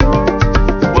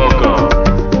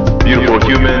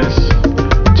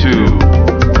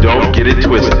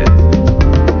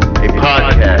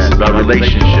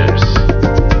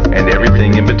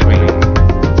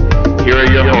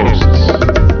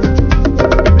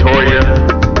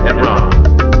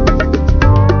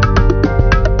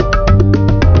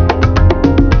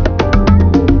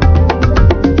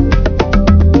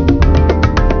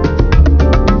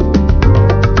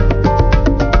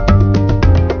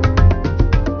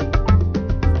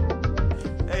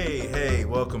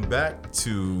back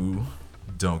to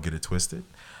Don't Get It Twisted.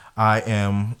 I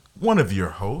am one of your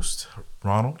hosts,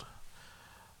 Ronald.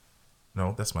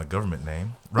 No, that's my government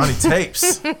name. Ronnie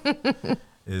Tapes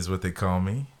is what they call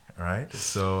me. All right.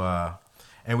 So,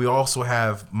 and we also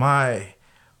have my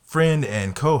friend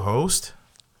and co-host,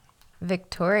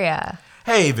 Victoria.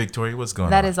 Hey, Victoria, what's going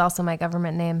on? That is also my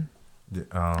government name.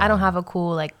 I don't have a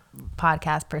cool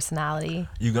podcast personality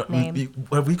name.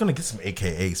 We're going to get some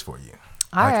AKAs for you.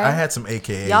 All right. I had some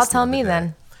AKAs. Y'all tell me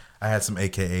then. I had some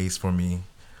AKAs for me.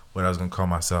 What I was going to call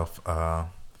myself. I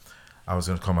was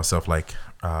going to call myself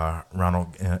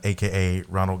Ronald, AKA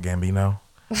Ronald Gambino.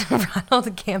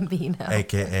 Ronald Gambino.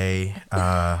 AKA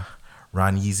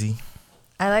Ron Yeezy.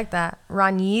 I like that.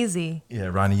 Ron Yeezy. Yeah,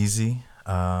 Ron Yeezy.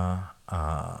 Or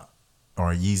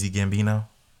Yeezy Gambino.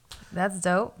 That's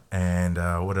dope. And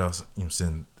what else? You know,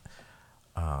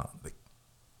 the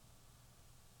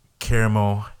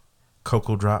caramel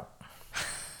cocoa drop.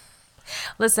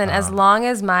 Listen, as long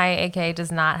as my AK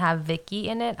does not have Vicky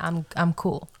in it, I'm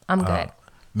cool. I'm good.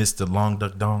 Mr. Long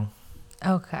Duck Dong.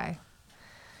 Okay.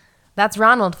 That's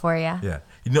Ronald for you. Yeah.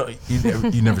 You know,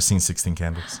 you never seen 16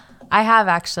 Candles? I have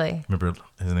actually. Remember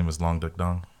his name was Long Duck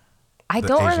Dong? I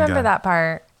don't Asian remember guy. that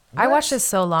part. What? I watched this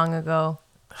so long ago.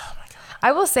 Oh my God.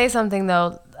 I will say something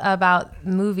though about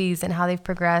movies and how they've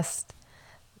progressed.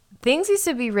 Things used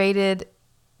to be rated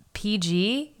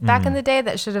PG back in the day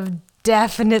that should have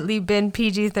definitely been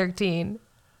PG-13.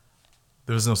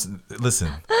 There was no...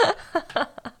 Listen.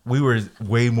 We were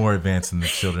way more advanced than the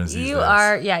children's these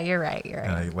days. Yeah, you're right.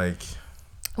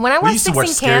 When I we watched used to watch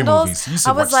 16 scary Candles, movies. You used to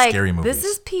I was watch like, scary movies.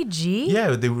 this is PG?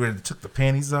 Yeah, they took the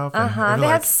panties off. And They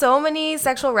had so many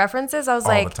sexual references. I was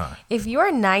all like, the time. if you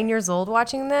are 9 years old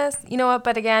watching this, you know what?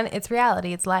 But again, it's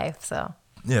reality. It's life. So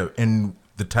Yeah, and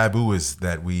the taboo is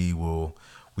that we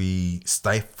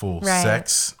stifle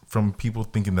sex from people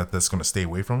thinking that that's going to stay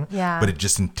away from it. Yeah. But it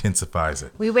just intensifies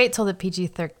it. we wait till the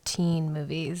PG-13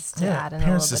 movies to add in parents a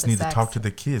little just bit need of to sex. talk to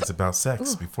the kids about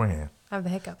sex beforehand. I have the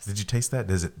hiccups. Did you taste that?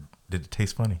 Did it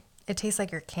taste funny? It tastes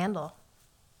like your candle.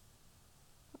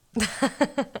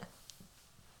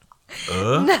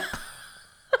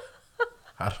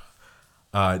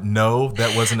 No,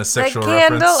 that wasn't a sexual the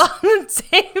candle reference.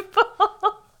 on the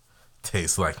table.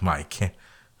 Tastes like my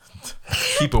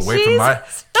keep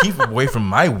away from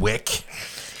my wick.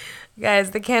 Guys,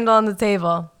 the candle on the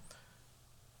table.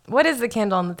 What is the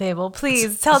candle on the table?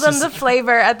 Please tell them just- the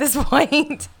flavor at this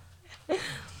point.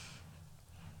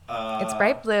 It's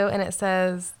bright blue and it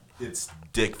says... It's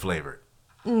dick flavored.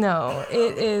 No,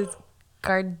 it is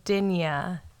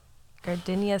gardenia.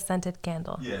 Gardenia scented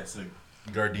candle. Yeah, it's a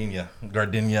gardenia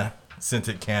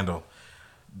scented candle.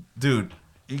 Dude,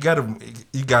 you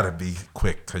gotta be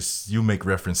quick because you make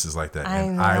references like that,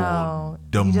 and I will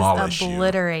demolish you. Just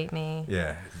obliterate me.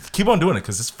 Yeah, keep on doing it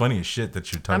because it's funny as shit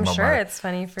that you're talking I'm about. sure it's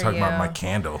funny for talking you. about my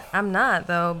candle, I'm not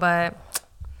though, but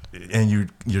and you're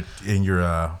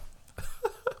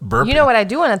burping. you know what I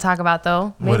do want to talk about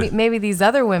though. What Maybe these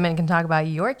other women can talk about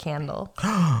your candle.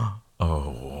 Oh,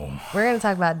 We're gonna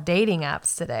talk about dating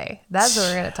apps today. That's what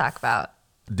we're gonna talk about.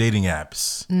 dating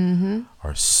apps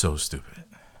are so stupid.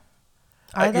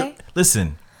 Are they?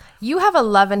 Listen, You have a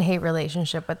love and hate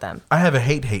relationship with them. I have a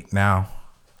hate now.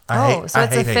 So it's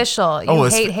official. You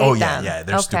hate yeah, them. yeah.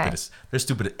 They're Okay. stupid. They're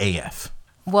stupid AF.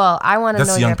 Well, I want to know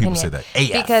That's your young people opinion. say that.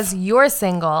 AF. Because you're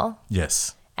single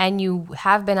Yes. and you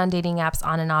have been on dating apps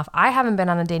on and off. I haven't been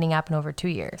on a dating app in over 2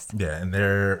 years. Yeah, and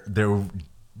they're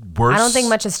worse. I don't think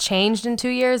much has changed in 2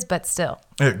 years, but still.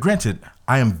 Granted,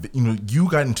 you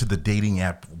got into the dating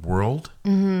app world.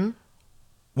 Mm-hmm.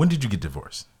 When did you get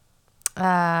divorced?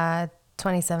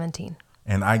 2017.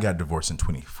 And I got divorced in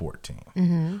 2014.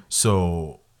 Mm-hmm.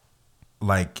 So,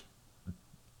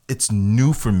 it's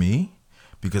new for me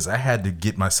because I had to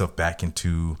get myself back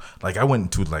into, I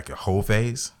went into a whole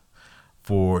phase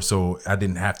so I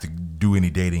didn't have to do any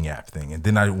dating app thing. And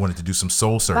then I wanted to do some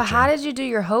soul searching. But how did you do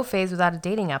your hoe phase without a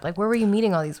dating app? Where were you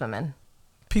meeting all these women?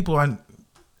 People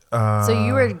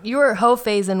So you were hoe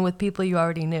phasing with people you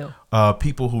already knew.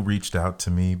 People who reached out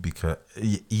to me because,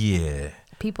 yeah.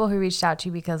 People who reached out to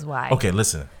you because why? Okay,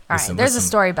 listen. All right, there's a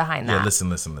story behind that. Yeah,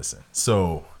 listen.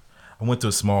 So I went to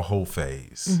a small hoe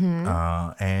phase,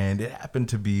 and it happened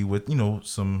to be with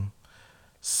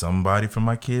somebody from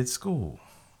my kid's school.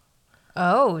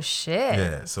 Oh shit!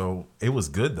 Yeah, so it was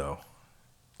good though.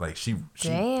 She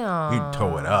Damn. we'd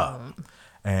toe it up,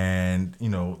 and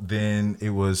then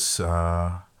it was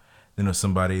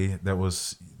somebody that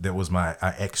was my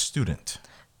ex student.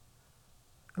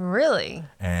 Really?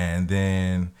 And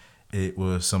then it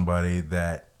was somebody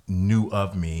that knew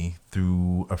of me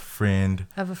through a friend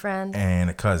Of a friend? and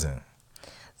a cousin.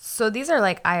 So these are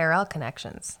like IRL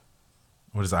connections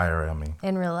What does IRL mean?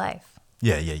 in real life.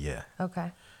 Yeah.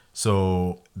 Okay.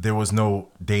 So there was no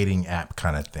dating app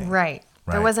kind of thing. Right.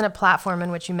 There Right. wasn't a platform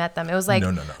in which you met them. It was like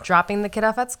No. dropping the kid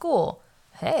off at school.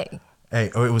 Hey.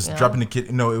 Hey, it was dropping the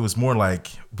kid. No, it was more like,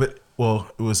 it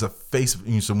was a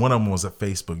Facebook. So one of them was a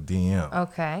Facebook DM.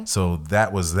 Okay. So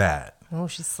that was that. Oh,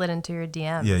 she slid into your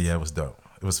DM. Yeah, it was dope.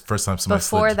 It was the first time somebody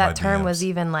slid Before into my that term was DMs.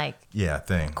 even like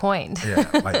thing. coined. Yeah,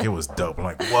 like it was dope. I'm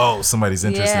like, whoa, somebody's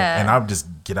interested. Yeah. And I'll just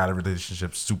get out of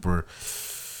relationships super,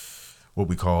 what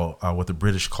the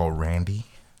British call randy.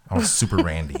 I was super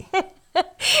randy.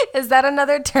 Is that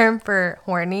another term for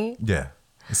horny? Yeah.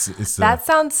 It's That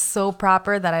sounds so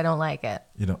proper that I don't like it.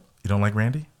 you don't like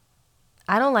randy?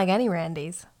 I don't like any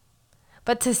Randys.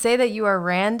 But to say that you are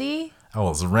Randy, I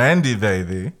was randy,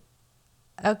 baby.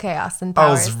 okay, Austin I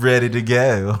Powers. was ready to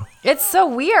go. It's so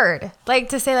weird. Like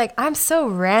to say like I'm so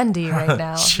Randy right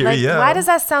now. Cheerio. Like why does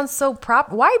that sound so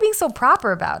proper? Why are you being so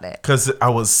proper about it? Because I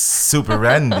was super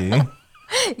randy.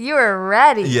 You were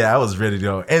ready. Yeah, I was ready to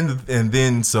go. And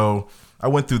then so I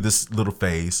went through this little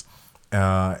phase,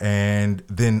 and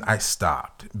then I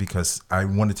stopped because I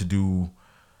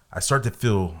started to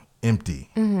feel empty,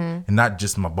 and not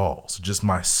just my balls, just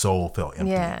my soul felt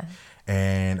empty. Yeah.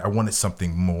 And I wanted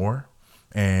something more.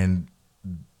 And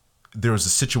there was a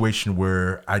situation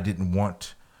where I didn't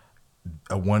want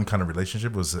a one kind of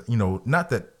relationship. It was, not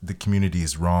that the community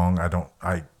is wrong.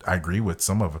 I agree with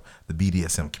some of the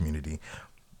BDSM community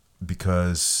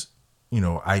because,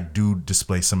 I do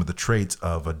display some of the traits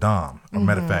of a Dom. As a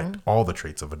matter of fact, all the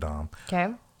traits of a Dom.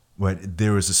 Okay. But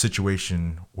there was a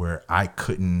situation where I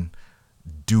couldn't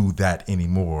do that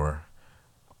anymore.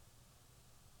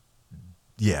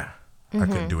 Yeah, I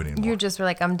couldn't do it anymore. You just were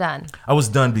like, I'm done. I was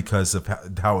done because of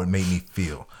how it made me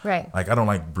feel. Right. Like I don't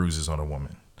like bruises on a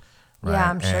woman. Right? Yeah,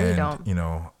 I'm sure you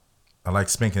don't. I like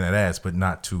spanking that ass, but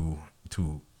not to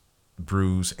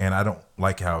bruise. And I don't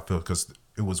like how it feels because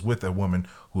it was with a woman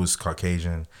who was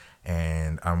Caucasian,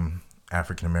 and I'm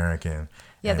African American.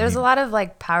 Yeah, and there's a lot of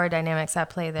like power dynamics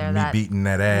at play there. me beating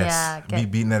that ass. Me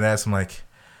beating that ass. I'm like,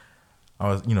 I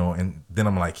was, and then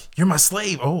I'm like, you're my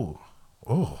slave. Oh,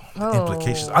 the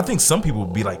implications. I think some people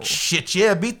would be like, shit,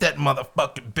 yeah, beat that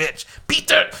motherfucking bitch.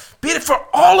 Beat it for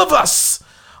all of us.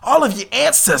 All of your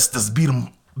ancestors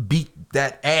beat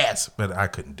that ass. But I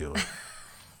couldn't do it.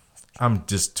 I'm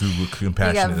just too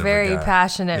compassionate. You got of a very guy.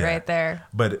 passionate Yeah. right there.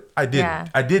 But I did. Yeah.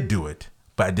 I did do it,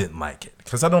 but I didn't like it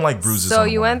because I don't like bruises. So on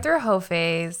a you woman. went through a hoe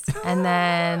phase, and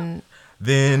then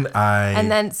Then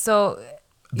I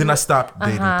stopped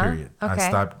dating. Period. I Okay.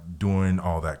 stopped doing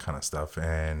all that kind of stuff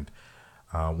and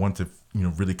wanted to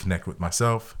really connect with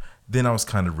myself. Then I was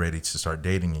kind of ready to start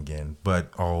dating again,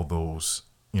 but all those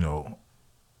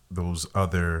those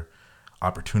other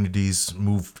opportunities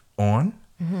moved on,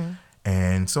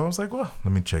 and so I was like, well,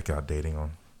 let me check out dating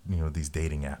on these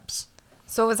dating apps.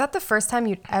 So was that the first time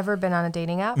you'd ever been on a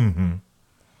dating app? Mm-hmm.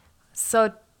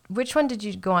 So which one did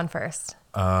you go on first?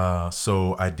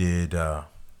 So I did.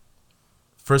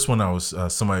 First one I was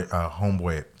somebody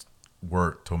homeboy at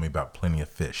work told me about Plenty of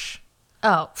Fish.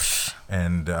 Oh,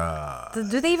 And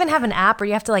do they even have an app, or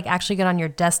you have to like actually get on your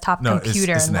desktop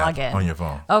computer it's and an log app in? on your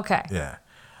phone. Okay.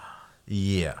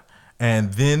 Yeah.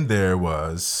 And then there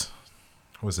was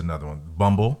another one,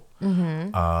 Bumble.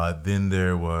 Mm-hmm. Then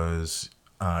there was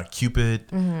Cupid.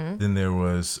 Mm-hmm. Then there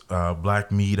was Black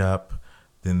Meetup.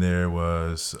 Then there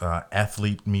was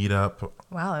Athlete Meetup.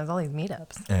 Wow, there's all these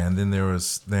meetups. And then there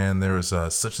was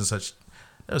such and such.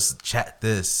 There was Chat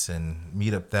This and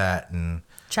Meetup That, and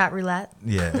Chat roulette.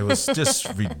 yeah, it was just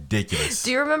ridiculous.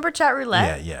 Do you remember chat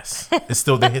roulette? Yeah, yes. They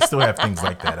still have things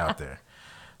like that out there.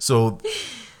 So,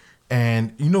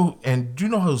 and do you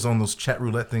know who's on those chat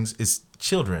roulette things? It's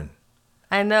children.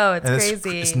 I know, it's And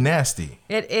crazy. It's nasty.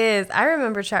 It is. I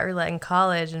remember chat roulette in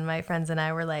college, and my friends and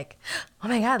I were like, "Oh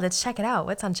my god, let's check it out.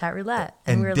 What's on chat roulette?"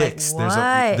 And we were dicks.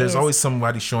 like, There's always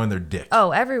somebody showing their dick.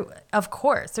 of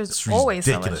course. There's It's always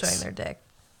someone ridiculous. showing their dick.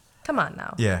 Come on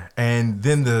now. Yeah, and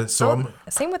then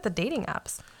Same with the dating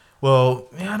apps.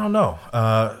 I don't know.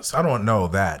 So I don't know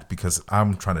that because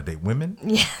I'm trying to date women.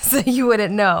 Yeah, so you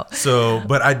wouldn't know. So,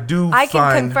 but I do. I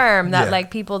can confirm that yeah. like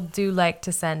people do like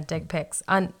to send dick pics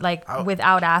on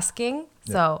without asking.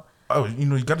 So Oh,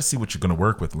 you got to see what you're gonna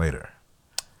work with later.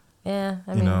 yeah,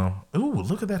 I mean, Ooh,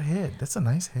 look at that head. That's a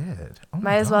nice head. Oh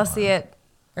my might as well God. see it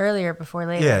earlier before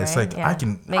later. Yeah, it's right? like Yeah. I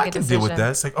can Make a deal with decision.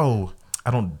 that. It's like, oh, I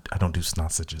don't do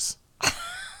sausages.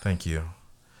 Thank you.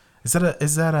 Is that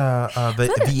Is that an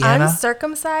Vienna?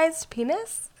 uncircumcised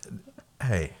penis?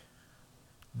 Hey,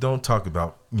 don't talk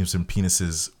about some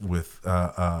penises with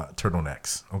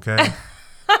turtlenecks, okay?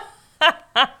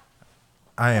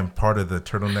 I am part of the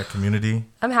turtleneck community.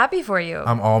 I'm happy for you.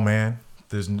 I'm all man.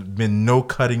 There's been no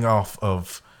cutting off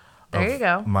of There you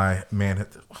go. my man.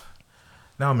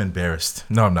 Now I'm embarrassed.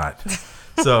 No, I'm not.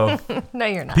 So No,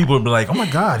 you're not. people would be like, "Oh my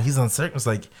God, he's on circus." It's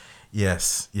like,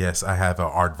 yes, I have a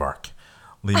aardvark.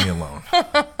 Leave me alone.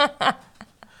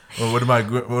 Well, what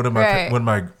Right. did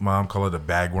my mom call it? A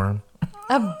bagworm?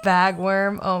 A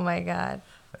bagworm. Oh my God.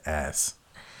 Ass.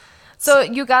 So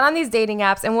you got on these dating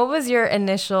apps, and what was your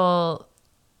initial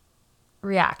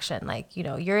reaction? Like,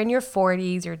 you're in your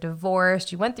 40s, you're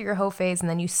divorced, you went through your whole phase, and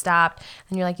then you stopped,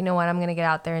 and you're like, you know what, I'm going to get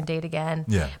out there and date again.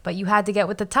 Yeah. But you had to get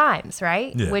with the times,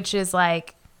 right? Yeah. Which is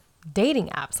like dating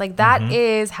apps. Like that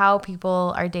is how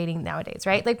people are dating nowadays,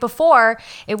 right? Like before,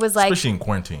 it was like, Especially in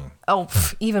quarantine.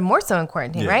 even more so in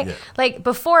quarantine, Yeah, right? yeah. Like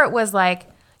before, it was like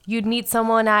you'd meet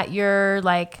someone at your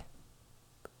like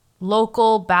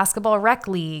local basketball rec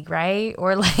league, right?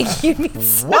 Or like you'd meet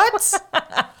What?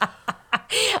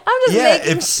 I'm just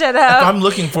making shit up. If I'm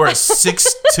looking for a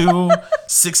 6'2",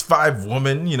 6'5"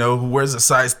 woman, who wears a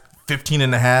size 15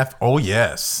 and a half, oh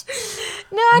yes.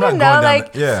 No, I not don't know. going down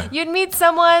Like, yeah. you'd meet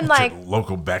someone like,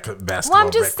 local basketball. well,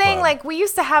 I'm just rec saying, club. like, we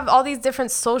used to have all these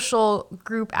different social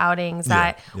group outings Yeah,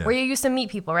 that yeah. where you used to meet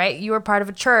people, right? You were part of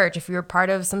a church, if you were part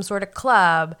of some sort of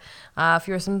club, if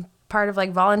you were some part of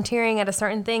like volunteering at a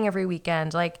certain thing every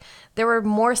weekend. Like, there were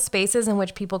more spaces in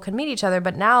which people could meet each other.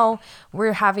 But now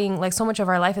we're having like so much of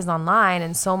our life is online,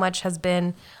 and so much has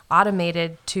been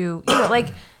automated to,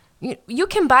 like, you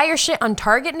can buy your shit on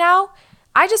Target now.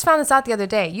 I just found this out the other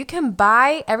day. You can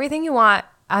buy everything you want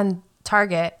on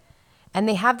Target, and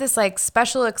they have this like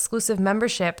special exclusive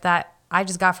membership that I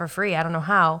just got for free. I don't know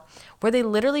how, where they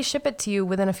literally ship it to you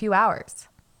within a few hours.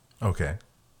 Okay.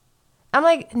 I'm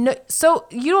like, no, so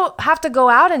you don't have to go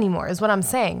out anymore is what I'm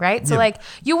saying, right? So Yeah. like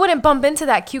you wouldn't bump into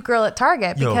that cute girl at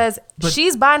Target Yo, because but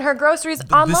she's buying her groceries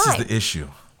online. This is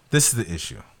the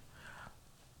issue.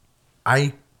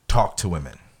 I talk to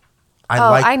women.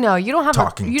 I know. You don't have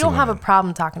talking you to don't have a women.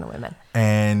 problem talking to women.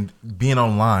 And being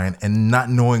online and not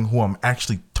knowing who I'm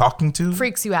actually talking to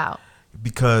Freaks you out.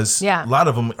 because Yeah. a lot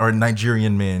of them are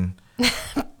Nigerian men.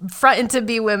 Fronting to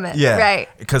be women. Yeah. Right.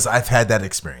 Because I've had that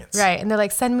experience. Right. And they're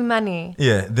like, send me money.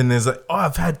 Yeah. Then there's like, oh,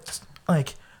 I've had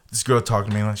like this girl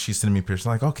talking to me. Like, she's sending me pictures.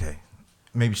 I'm like, okay,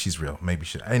 maybe she's real. Maybe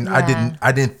she. And Yeah.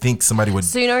 I didn't think somebody would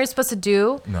So you know what you're supposed to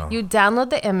do? No. You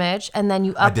download the image and then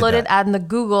you I did upload it that. in the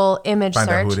Google image Find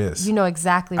search. out who it is. You know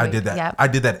exactly what I did that. Yep. I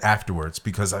did that afterwards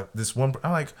because I'm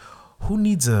like, who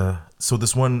needs a? So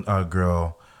this one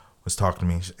girl was talking to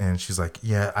me and she's like,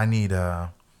 yeah, I need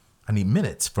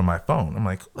minutes for my phone. I'm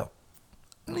like, well,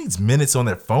 who needs minutes on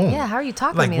their phone? Yeah, how are you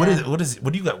talking like, to me what then?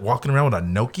 what do you got walking around with a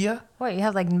Nokia? What, you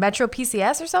have like Metro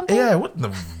PCS or something? Yeah, what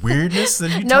the weirdness that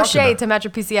you No talking shade about? to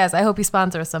Metro PCS. I hope you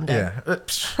sponsor us someday.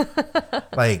 Yeah.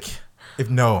 Like,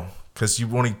 because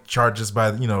you only charge us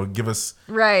by, give us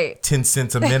Right. 10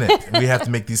 cents a minute. And we have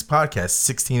to make these podcasts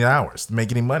 16 hours to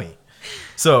make any money.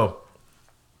 So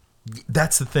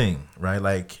that's the thing, right?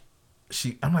 Like,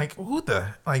 I'm like,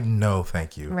 no,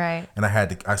 thank you. Right. And I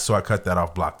cut that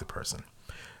off, blocked the person.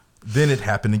 Then it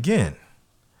happened again.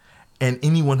 And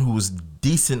anyone who was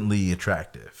decently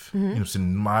attractive,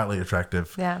 mildly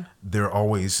attractive, Yeah. they're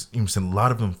always, a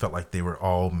lot of them felt like they were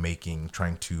all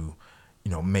trying to,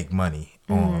 make money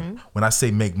on. When I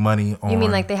say make money on. You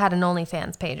mean like they had an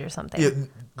OnlyFans page or something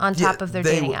on top of their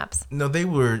they dating were- apps? No, they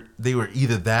were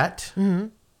either that,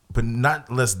 but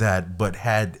not less that, but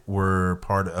were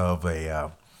part of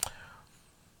a,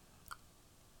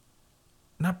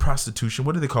 not prostitution.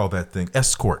 What do they call that thing?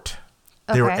 Escort.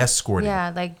 They were Okay. escorting.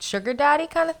 Yeah, like sugar daddy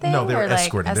kind of thing? No, they were or like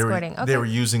escorting. escorting. They were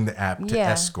Okay. using the app to Yeah,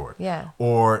 escort. yeah.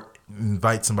 Or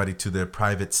invite somebody to their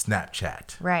private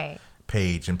Snapchat Right.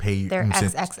 page and pay Their you know,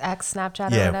 XXX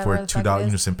Snapchat or yeah, whatever. for the fuck $2.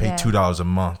 it is. Pay Yeah. $2 a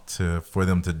month for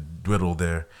them to dwiddle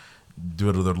their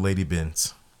lady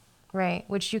bins. Right,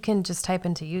 which you can just type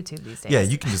into YouTube these days. Yeah,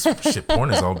 you can just shit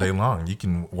pornos all day long. You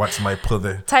can watch somebody pull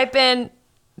their Type in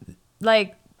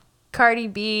like Cardi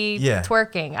B Yeah.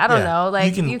 twerking. I don't Yeah. know.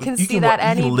 Like you can see that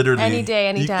any day,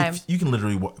 anytime. You can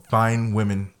literally find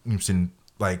women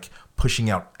like pushing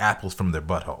out apples from their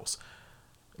buttholes.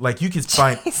 Like you can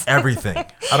find everything.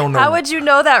 I don't know. How would you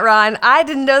know that, Ron? I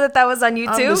didn't know that was on YouTube.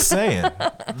 I'm just saying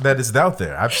that it's out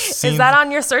there. I've seen. Is that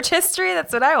on your search history?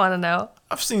 That's what I want to know.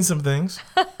 I've seen some things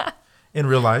in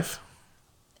real life.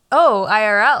 Oh,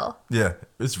 IRL. Yeah,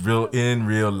 it's real in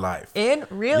real life. In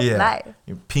real Yeah,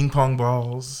 life. ping pong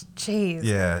balls. Jeez.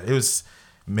 Yeah, it was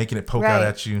making it poke out Right.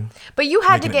 at you. But you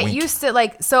had to Making it get wink. used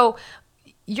to so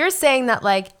you're saying that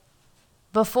like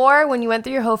Before, when you went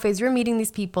through your hoe phase, you were meeting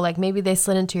these people. Like maybe they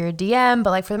slid into your DM, but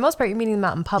like for the most part, you're meeting them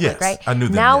out in public, Yes, right? I knew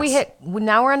them, Now yes.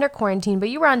 now we're under quarantine, but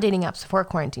you were on dating apps before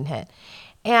quarantine hit,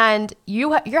 and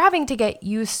you're having to get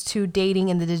used to dating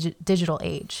in the digital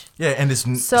age. Yeah, and it's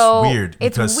So weird.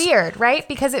 it's because weird, right?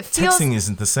 Because it feels Texting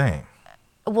isn't the same.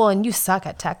 well, and you suck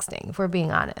at texting. If we're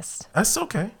being honest, That's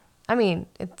okay. I mean,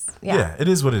 it's Yeah, it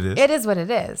is what it is. It is what it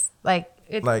is. Like,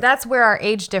 Like- that's where our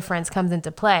age difference comes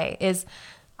into play. Is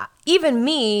even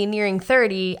me nearing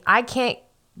 30, I can't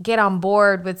get on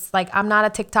board with like I'm not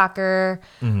a TikToker.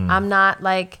 Mm-hmm. I'm not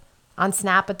like on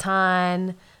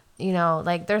Snap-a-ton. You know,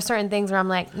 like there's certain things where I'm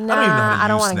like, nah, I don't even know how to I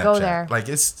don't use want to go Snapchat. there. Like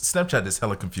Snapchat is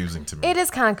hella confusing to me. It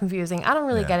is kind of confusing. I don't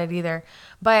really Yeah. get it either.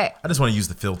 But I just want to use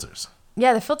the filters,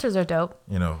 yeah, the filters are dope.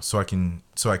 you know, so I can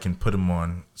put them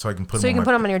on. So I can put So them you on can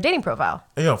put them on your dating profile.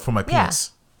 for my Yeah.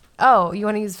 penis. Oh, you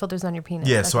want to use filters on your penis?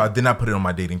 Yeah, Okay. so then I put it on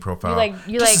my dating profile.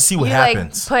 You just to see what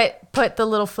happens. Like put the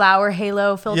little flower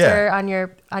halo filter Yeah. on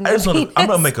your I just want penis. to. I'm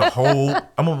gonna make a whole.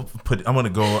 I'm gonna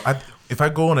go. If I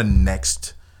go on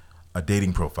a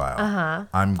dating profile,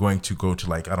 I'm going to go to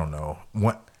like I don't know.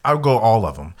 I'll go all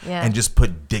of them Yeah. and just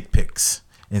put dick pics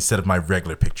instead of my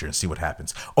regular picture and see what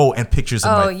happens. Oh, and pictures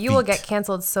of my feet. You will get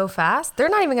canceled so fast. They're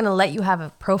not even going to let you have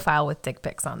a profile with dick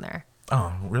pics on there.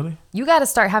 Oh, really? You got to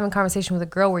start having conversation with a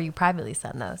girl where you privately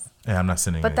send those. Yeah, I'm not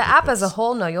sending. But any the dick app as a pics.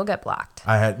 whole, no, you'll get blocked.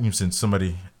 I had seen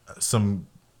somebody.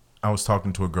 I was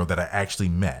talking to a girl that I actually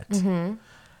met,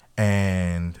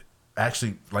 and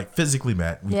actually like physically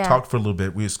met. We Yeah. talked for a little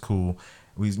bit. We was cool.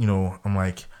 I'm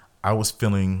like, I was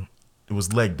feeling. It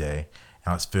was leg day.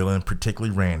 And I was feeling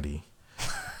particularly randy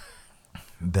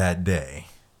that day.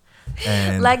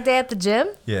 And Leg day at the gym?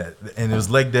 yeah, and it was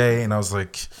leg day, and I was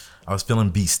like, I was feeling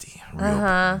beastie,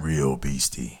 real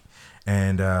beastie.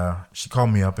 And she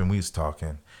called me up, and we was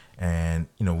talking, and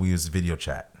we was video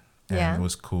chat, and Yeah. it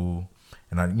was cool.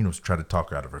 And I tried to talk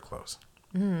her out of her clothes.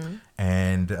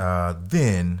 And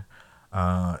then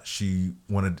she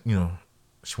wanted,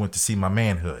 she went to see my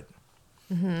manhood.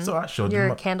 So I showed Your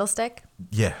her. candlestick?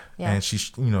 Yeah. Yeah. And she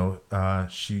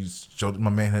showed my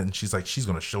manhood, and she's like, she's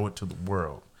gonna show it to the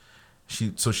world. She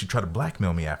tried to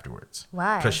blackmail me afterwards.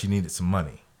 Why? Because she needed some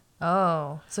money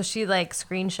Oh, so she like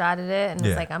screenshotted it and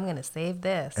was Yeah. like, I'm going to save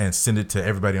this. and send it to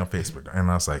everybody on Facebook.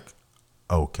 And I was like,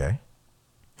 okay.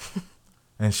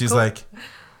 And she's like,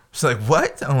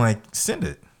 what? I'm like, send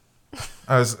it.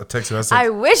 I texted her. I was I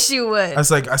like, wish you would. I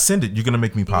send it. You're gonna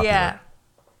make me popular. Yeah.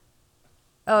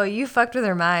 Oh, you fucked with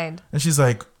her mind. And she's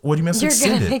like, what do you mean? I said, You're send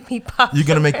going to it. make me popular. You're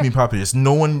gonna make me popular. There's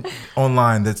no one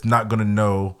online that's not gonna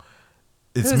know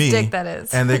it's Whose me. dick that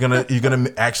is. And you're gonna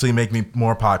actually make me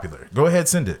more popular. Go ahead,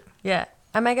 send it. Yeah.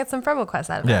 I might get some friend requests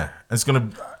out of it. Yeah, it's gonna.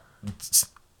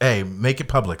 Hey, make it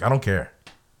public. I don't care.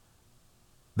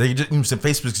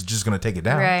 Facebook's just gonna take it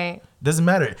down. Right. Doesn't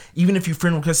matter. Even if you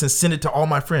friend request and send it to all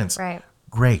my friends. Right.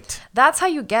 Great. That's how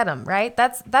you get them, right?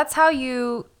 That's how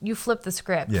you flip the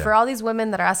script. Yeah. For all these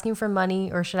women that are asking for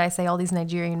money, or should I say all these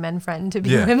Nigerian men threaten to be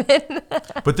Yeah. women.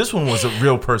 But this one was a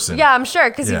real person. Yeah, I'm sure,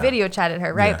 because Yeah. you video chatted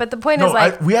her, right? Yeah. But the point No, is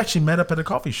like, we actually met up at a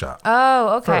coffee shop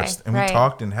oh, okay. first, and we right.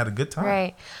 talked and had a good time.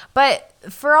 Right. But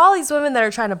for all these women that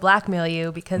are trying to blackmail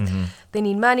you because Mm-hmm. they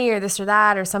need money or this or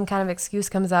that, or some kind of excuse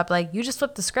comes up, like you just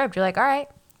flip the script. You're like, all right,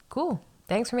 cool.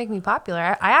 Thanks for making me popular.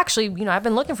 I actually, I've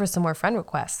been looking for some more friend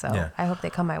requests, so Yeah. I hope they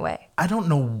come my way. I don't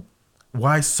know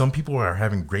why some people are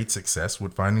having great success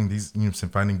with finding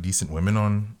finding decent women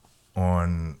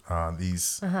on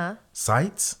these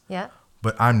sites, Yeah.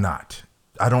 but I'm not.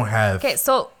 I don't have. Okay,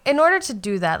 so in order to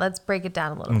do that, let's break it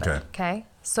down a little Okay. bit. Okay.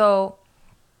 So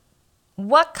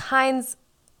what kinds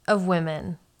of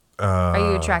women are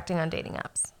you attracting on dating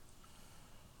apps?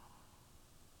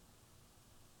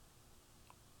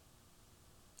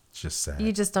 Just sad.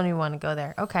 You just don't even want to go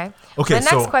there. Okay. Okay, The next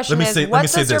so question let me is, say- let what me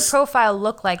say does your this. profile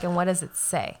look like and what does it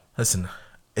say? Listen,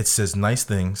 it says nice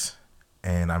things,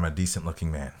 and I'm a decent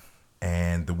looking man,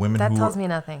 and the women That who tells me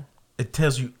nothing. it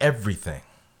tells you everything.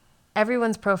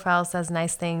 Everyone's profile says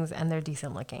nice things and they're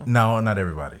decent looking. No, not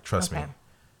everybody. Trust me. Okay.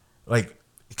 Like,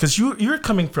 because you're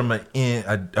coming from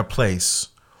a place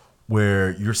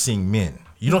where you're seeing men.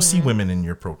 You don't see women in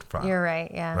your profile. You're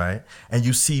right. Yeah. Right, and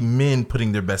you see men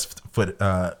putting their best foot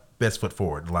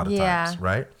forward a lot of Yeah. times.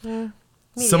 Right.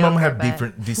 Some of them have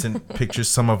Mediocre, but- decent pictures.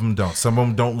 Some of them don't. Some of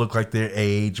them don't look like their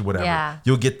age. Whatever. Yeah.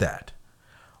 You'll get that.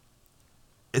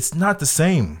 It's not the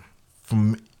same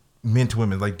from men to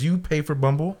women. Like, do you pay for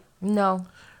Bumble? No.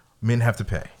 Men have to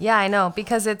pay. Yeah, I know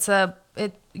because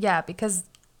because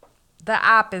the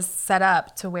app is set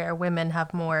up to where women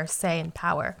have more say and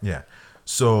power. Yeah.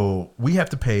 So we have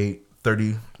to pay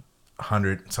 $30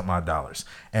 $100 something odd dollars.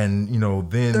 And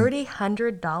then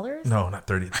 $300? no, not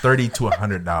 30 to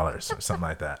 $100 or something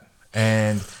like that.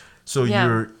 And so Yeah.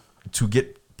 you're to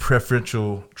get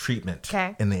preferential treatment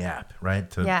Okay. in the app, right?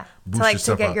 To Yeah. boost To like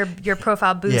to yourself get up. your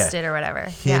profile boosted or whatever.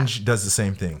 Hinge does the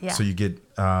same thing. Yeah. So you get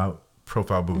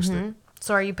profile boosted. Yeah.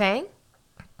 So are you paying?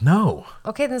 No.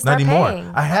 Okay, then Not start anymore.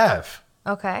 paying. I have.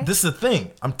 Okay. This is the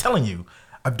thing. I'm telling you,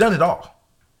 I've done it all.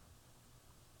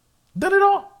 Done it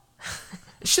all.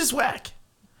 It's just whack.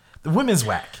 The women's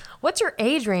whack. What's your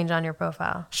age range on your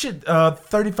profile? Shit,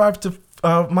 35 to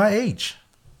my age.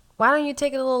 Why don't you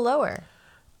take it a little lower?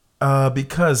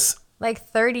 Because Like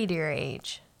 30 to your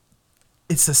age.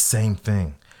 it's the same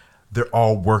thing. They're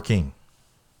all working.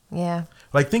 Yeah.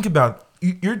 Like think about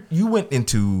you went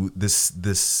into this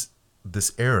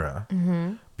era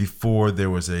Mm-hmm. before there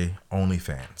was a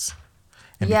OnlyFans.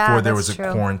 And Yeah, before there that's was a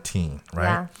true. quarantine, right?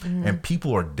 Yeah, mm-hmm. And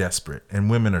people are desperate and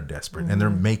women are desperate and they're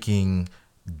making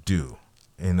do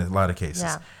in a lot of cases.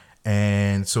 Yeah.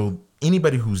 And so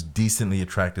anybody who's decently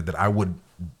attracted that I would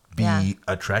be Yeah.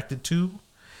 attracted to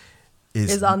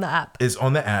Is on the app. Is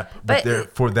on the app, but But- they're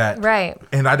for that. Right.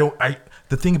 And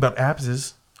the thing about apps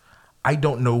is I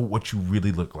don't know what you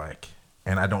really look like.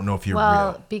 And I don't know if you're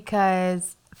Well, real.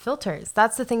 because filters.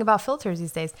 That's the thing about filters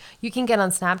these days. You can get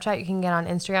on Snapchat, you can get on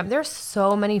Instagram. There's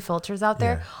so many filters out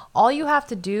there. Yeah. All you have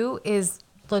to do is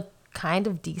look kind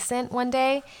of decent one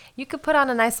day. You could put on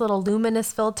a nice little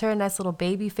luminous filter, a nice little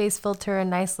baby face filter, a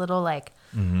nice little like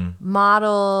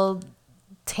model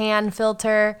tan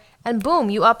filter, and boom,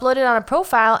 you upload it on a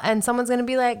profile and someone's going to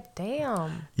be like,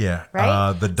 damn. Yeah.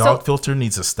 Right? The dog So- filter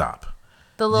needs to stop.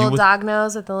 The little would- dog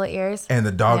nose with the little ears. And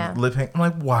the dog Yeah. lip hang. I'm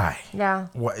like, why? Yeah.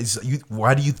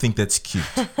 Why do you think that's cute?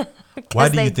 Why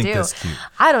do they you think do. that's cute?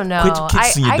 I don't know. Quit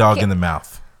kissing your dog can't- in the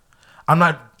mouth. I'm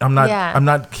not Yeah. I'm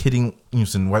not kidding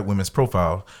using white women's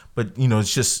profile, but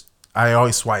it's just I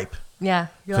always swipe Yeah.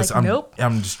 You're like, I'm nope.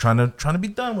 I'm just trying to be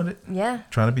done with it. Yeah.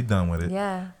 Trying to be done with it.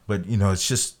 Yeah. But it's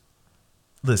just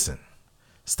listen.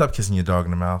 Stop kissing your dog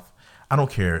in the mouth. I don't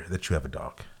care that you have a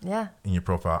dog Yeah. in your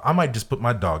profile. I might just put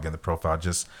my dog in the profile,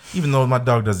 just even though my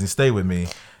dog doesn't stay with me.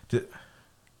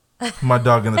 Put my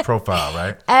dog in the profile,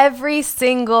 right? Every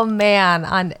single man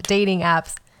on dating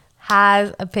apps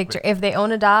has a picture. If they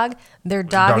own a dog, their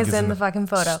dog is in the fucking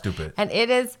photo. Stupid. And it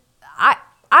is,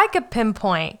 I could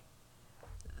pinpoint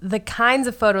the kinds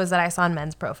of photos that I saw on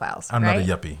men's profiles. I'm right? not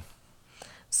a yuppie.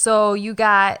 So you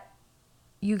got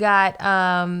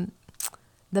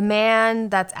the man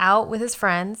that's out with his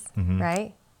friends, Mm-hmm.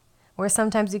 right? Where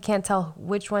sometimes you can't tell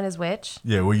which one is which.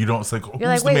 Yeah, well, you don't. It's like, You're who's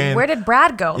like, the wait, man? where did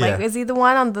Brad go? Like, Yeah. is he the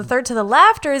one on the third to the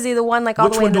left, or is he the one like all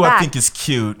Which the way one in the do back? I think is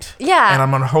cute? Yeah. And I'm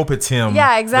gonna hope it's him. Yeah,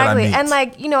 that I exactly. meet. And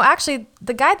like, actually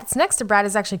the guy that's next to Brad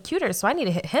is actually cuter, so I need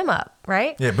to hit him up,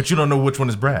 right? Yeah, but you don't know which one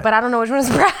is Brad. But I don't know which one is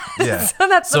Brad. Yeah. So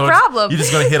that's the it's- problem. You're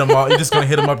just gonna hit him up. You're just gonna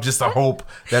hit him up just to hope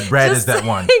that Brad is that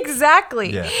one.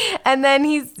 Exactly. Yeah. And then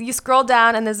you scroll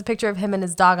down and there's a picture of him and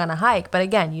his dog on a hike. But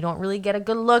again, you don't really get a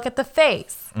good look at the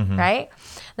face, Mm-hmm. right?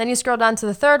 Then you scroll down to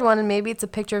the third one and maybe it's a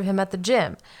picture of him at the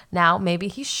gym. Now, maybe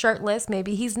he's shirtless,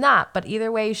 maybe he's not. But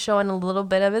either way, he's showing a little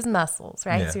bit of his muscles,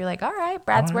 right? Yeah. So you're like, all right,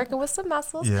 Brad's All right. working with some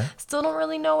muscles. Yeah. Still don't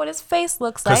really know what his face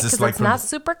looks like because it's from not the-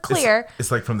 super clear.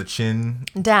 It's like from the chin.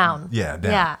 Down. Yeah,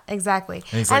 down. Yeah, exactly.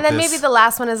 he's And like then this. maybe the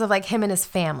last one is of like him and his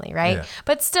family, right? Yeah.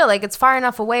 But still, like it's far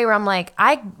enough away where I'm like,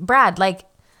 Brad, like,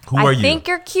 Who I are you? think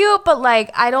you're cute, but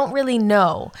like I don't really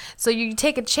know. So you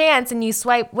take a chance and you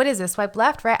swipe. What is it? Swipe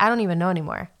left, right? I don't even know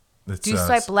anymore. It's, Do you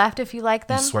swipe left if you like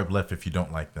them? You swipe left if you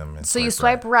don't like them. And So you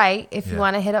swipe right if you Yeah.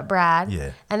 want to hit up Brad.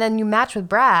 Yeah. And then you match with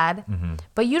Brad,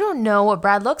 but you don't know what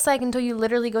Brad looks like until you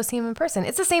literally go see him in person.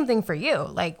 It's the same thing for you,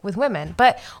 like with women.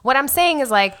 But what I'm saying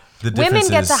is like The women difference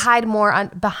get to is- hide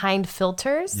more behind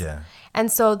filters. Yeah.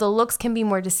 And so the looks can be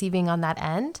more deceiving on that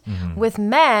end. Mm-hmm. With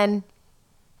men,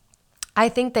 I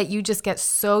think that you just get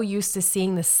so used to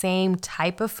seeing the same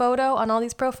type of photo on all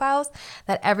these profiles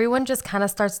that everyone just kind of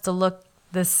starts to look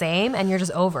the same and you're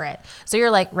just over it. So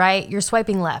you're like, right, you're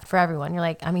swiping left for everyone. You're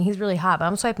like, I mean, he's really hot, but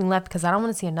I'm swiping left because I don't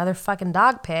want to see another fucking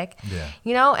dog pic.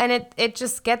 Yeah. And it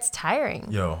just gets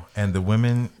tiring. Yo, and the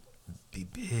women be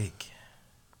big.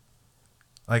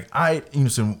 Like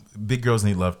some big girls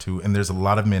need love too, and there's a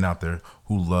lot of men out there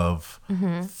who love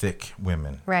thick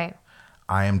women. Right.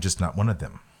 I am just not one of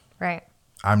them. Right.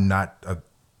 I'm not a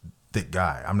thick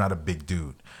guy. I'm not a big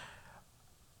dude.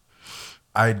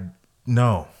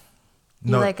 No.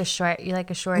 You like a short.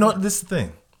 No, this is the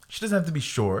thing. She doesn't have to be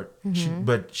short, Mm-hmm.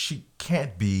 but she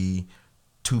can't be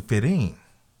 215.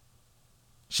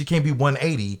 She can't be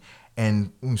 180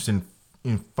 and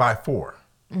in 5'4".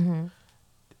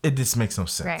 It just makes no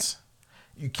sense. Right.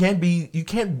 You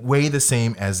can't weigh the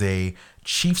same as a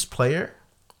Chiefs player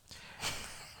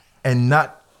and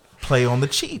not play on the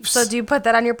Chiefs. So do you put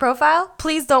that on your profile?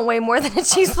 Please don't weigh more than a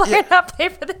Chiefs player and not play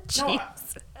for the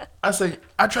Chiefs. I say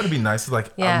I try to be nice.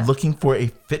 Like Yeah. I'm looking for a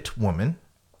fit woman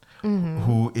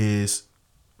who is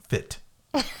fit,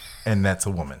 and that's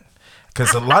a woman.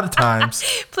 Because a lot of times,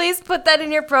 Please put that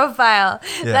in your profile.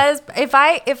 Yeah. That is, if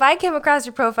I came across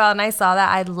your profile and I saw that,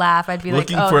 I'd laugh. I'd be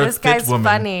looking like, for "Oh, a this fit guy's woman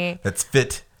funny." that's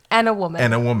fit And a woman.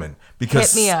 and a woman.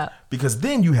 Because Hit me up. Because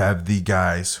then you have the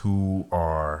guys who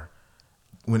are,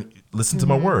 listen to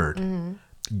my word,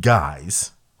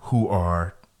 guys who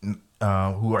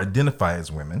identify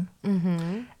as women,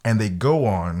 and they go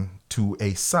on to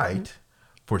a site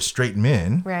for straight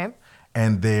men, Right.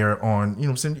 and they're on, you know what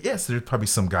I'm saying? Yes, there's probably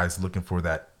some guys looking for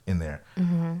that in there.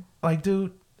 Like,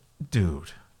 dude,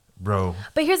 bro.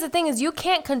 But here's the thing: is you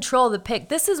can't control the pick.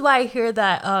 This is why I hear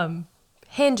that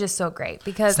Hinge is so great,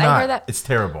 because I hear that It's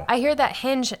terrible. I hear that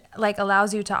Hinge like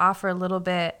allows you to offer a little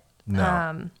bit.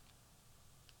 No.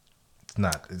 It's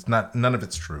not. It's not. None of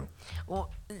it's true.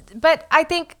 But I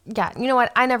think, yeah, you know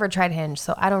what? I never tried Hinge,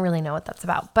 so I don't really know what that's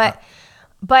about. But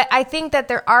I think that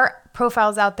there are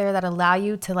profiles out there that allow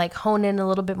you to like hone in a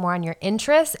little bit more on your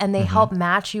interests, and they help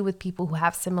match you with people who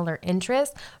have similar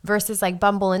interests versus like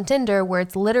Bumble and Tinder, where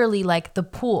it's literally like the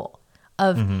pool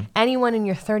of anyone in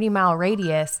your 30-mile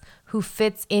radius who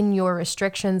fits in your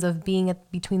restrictions of being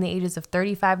between the ages of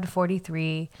 35 to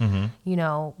 43, you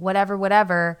know,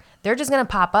 whatever, they're just going to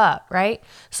pop up, right?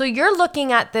 So you're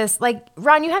looking at this, like,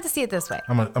 Ron, you have to see it this way.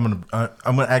 I'm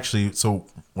gonna actually. So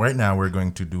right now we're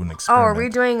going to do an Oh, experiment. are we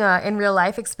doing a in real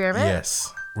life experiment?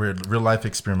 Yes, we're a real life Oh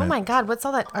experiment. my God, what's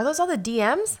all that? Are those all the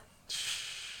DMs?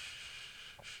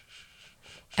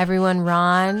 Everyone,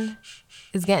 Ron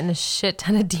is getting a shit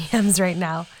ton of DMs right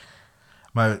now.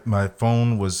 My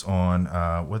phone was on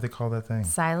what do they call that thing?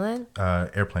 Silent?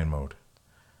 Airplane mode.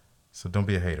 So don't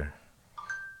be a hater.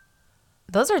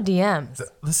 Those are DMs.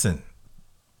 Listen,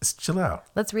 chill out.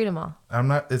 Let's read them all. They're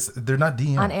not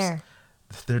DMs. On air.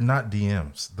 They're not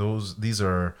DMs. These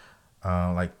are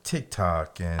like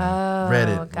TikTok and Oh,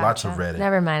 Reddit. gotcha. Lots of Reddit.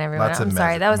 Never mind, everyone. Lots of I'm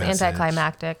sorry. That was message.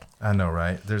 anticlimactic. I know,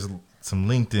 right? There's some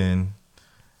LinkedIn,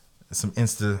 some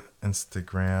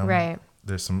Instagram. Right.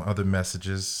 There's some other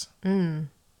messages. That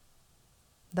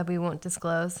we won't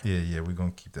disclose. Yeah, we're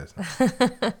gonna keep that.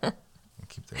 We'll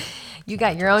keep that. You keep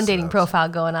got that your to own dating ourselves. profile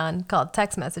going on called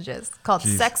text messages, called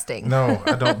Jeez. sexting. No,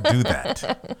 I don't do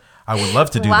that. I would love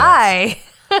to do Why?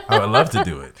 that. I would love to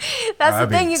do it. That's I'd the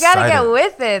be thing. You got to get excited.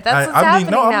 with it. That's what's I'm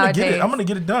happening gonna nowadays. get it. I'm gonna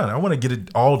get it done. I want to get it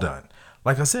all done.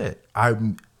 Like I said,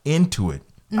 I'm into it.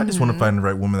 I just want to find the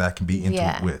right woman that I can be into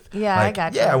Yeah. it with. Yeah, I like,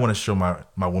 got Yeah, you. I want to show my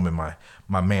woman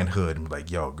my manhood and be like,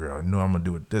 yo, girl, I know I'm gonna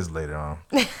do it this later on.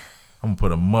 I'm gonna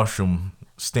put a mushroom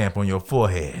stamp on your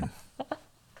forehead.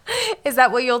 Is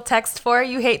that what you'll text for?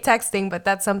 You hate texting, but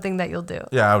that's something that you'll do.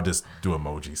 Yeah, I'll just do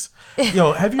emojis.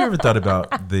 Yo, have you ever thought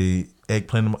about the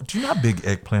eggplant? Do you know how big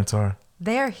eggplants are?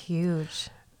 They're huge.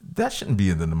 That shouldn't be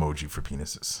an emoji for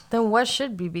penises. Then what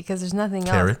should be? Because there's nothing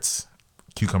else. Carrots,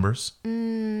 cucumbers, The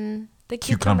cucumber, I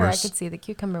Cucumbers. could see the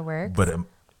cucumber works. but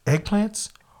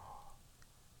eggplants.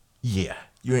 Yeah,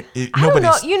 I don't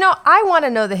know. You know, I want to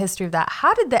know the history of that.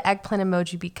 How did the eggplant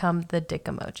emoji become the dick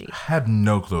emoji? have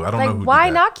no clue. I don't know Like, who. why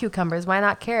did that. not cucumbers? Why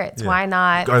not carrots? Yeah. Why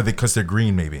not? Are they because they're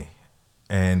green maybe,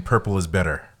 and purple is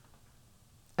better.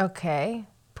 Okay.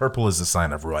 Purple is a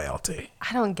sign of royalty.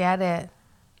 I don't get it.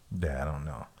 Yeah, I don't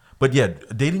know. But yeah,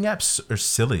 dating apps are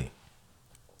silly.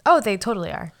 Oh, they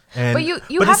totally are. And- But you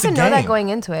but have it's a to know that game. going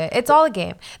into it. It's all a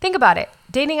game. Think about it.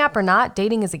 Dating app or not,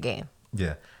 dating is a game.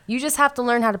 Yeah, You just have to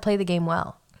learn how to play the game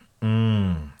well.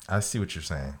 I see what you're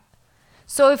saying.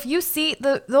 So if you see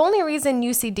the only reason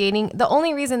you see dating, the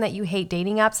only reason that you hate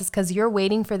dating apps is because you're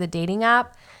waiting for the dating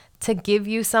app to give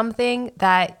you something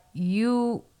that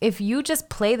if you just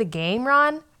play the game,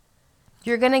 Ron,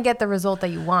 you're gonna get the result that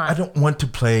you want. I don't want to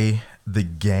play the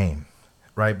game,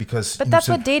 right? Because But that's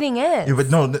what dating is. Yeah, but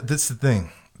no, this is the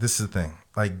thing. This is the thing.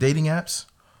 Like dating apps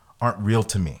aren't real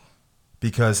to me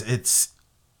because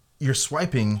you're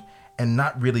swiping and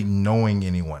not really knowing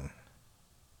anyone.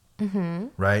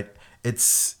 Right?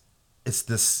 It's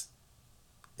this.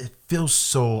 It feels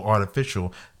so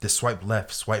artificial. To swipe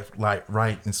left, swipe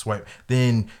right, and swipe.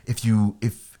 Then if you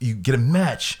get a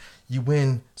match, you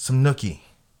win some nookie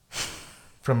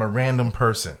from a random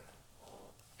person.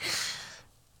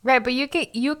 Right, but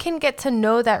you can get to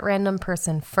know that random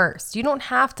person first. You don't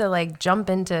have to like jump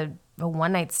into a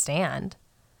one night stand.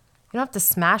 You don't have to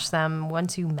smash them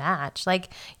once you match. Like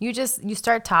you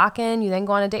start talking, you then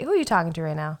go on a date. Who are you talking to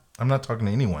right now? I'm not talking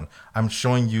to anyone. I'm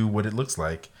showing you what it looks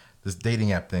like this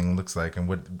dating app thing looks like and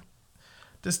what.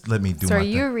 Just let me do So my are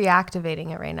thing. you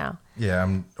reactivating it right now? Yeah,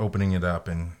 I'm opening it up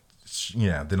and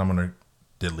then I'm gonna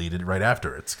delete it right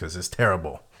after it's because it's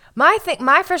terrible.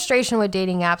 My frustration with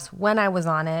dating apps when I was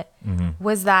on it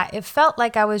was that it felt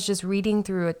like I was just reading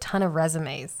through a ton of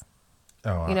resumes.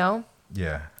 Oh, You know?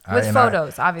 yeah, With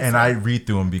photos, obviously. And I read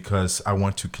through them because I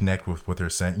want to connect with what they're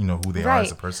saying. You know who they are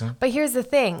as a person. But here's the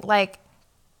thing, like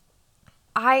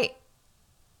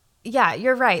yeah,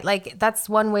 you're right. Like that's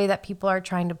one way that people are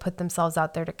trying to put themselves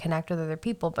out there to connect with other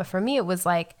people. But for me, it was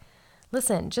like,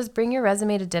 listen, just bring your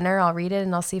resume to dinner. I'll read it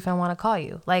and I'll see if I want to call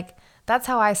you. Like that's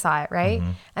how I saw it. Right.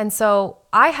 And so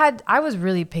I was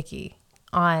really picky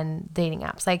on dating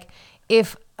apps. Like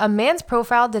if a man's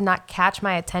profile did not catch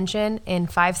my attention in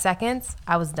 5 seconds,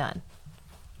 I was done.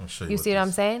 I'll show You see what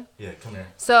I'm saying? Yeah, come here.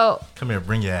 So Come here,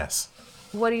 bring your ass.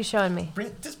 what are you showing me?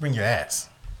 Just bring your ass.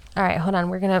 All right, hold on.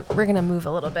 We're gonna move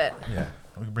a little bit. Yeah,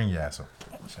 we can bring your ass up.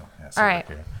 All right.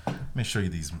 Here. Let me show you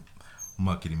these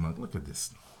muckety muck. Look at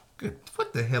this. Good.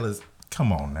 What the hell is?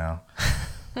 Come on now.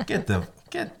 Get the.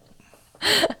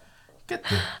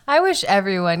 I wish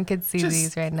everyone could see Just-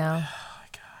 these right now. Oh my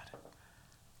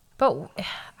God. But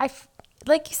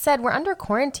like you said, we're under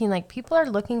quarantine. Like people are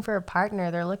looking for a partner.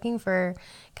 They're looking for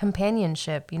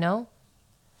companionship. You know,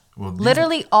 Well,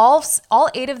 literally all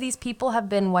 8 of these people have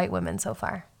been white women so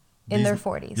far in their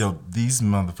 40s. Yo, these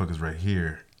motherfuckers right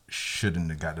here shouldn't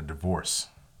have got a divorce.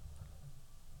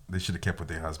 They should have kept with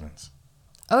their husbands.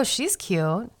 Oh, she's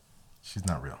cute. She's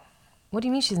not real. What do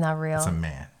you mean she's not real? It's a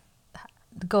man.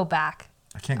 Go back.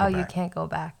 I can't go Oh, back. you can't go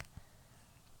back.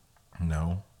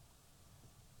 No.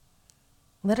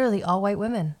 Literally all white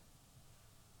women.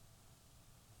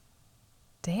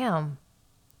 Damn.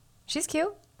 She's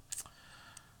cute.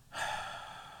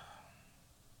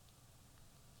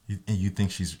 You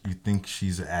think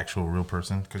she's an actual real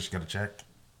person because she got a check?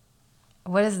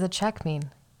 What does the check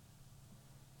mean?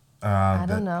 I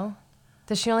don't know.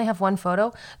 Does she only have one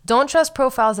photo? Don't trust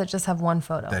profiles that just have one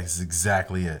photo. That's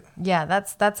exactly it. Yeah,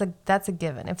 that's a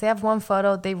given. If they have one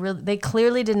photo, they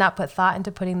clearly did not put thought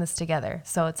into putting this together.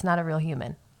 So it's not a real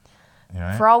human. You know,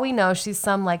 right? For all we know, she's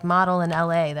some like model in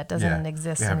LA that doesn't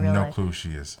exist They have in real no life. clue who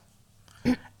she is.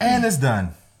 And it's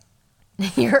done.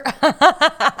 You're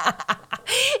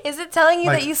Is it telling you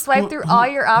Like, that you swiped through all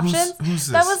your options? who's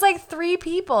That this? was like 3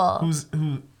 people.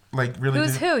 Who like really?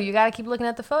 Who's who? You got to keep looking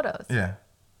at the photos. Yeah.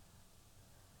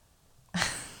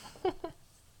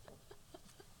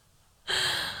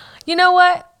 You know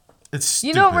what? It's stupid.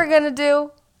 You know what we're going to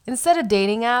do? Instead of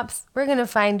dating apps, we're going to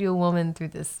find you a woman through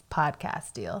this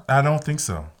podcast deal. I don't think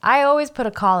so. I always put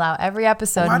a call out every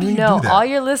episode. Why do you know, do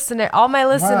that? all my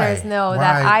listeners Why? know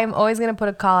that Why? I'm always going to put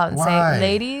a call out and Why? say,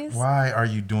 ladies, Why are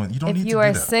you doing? You don't if need you to are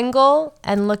do that. single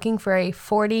and looking for a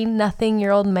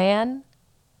 40-nothing-year-old man,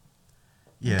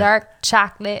 Yeah. dark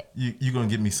chocolate, You gonna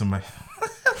get me some?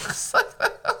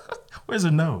 Where's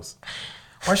her nose?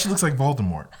 Why she looks like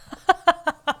Voldemort?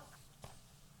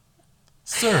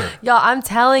 Sir, y'all, I'm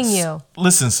telling you.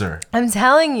 listen, sir. I'm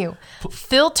telling you.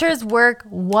 Filters work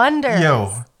wonders.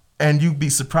 Yo, and you'd be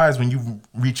surprised when you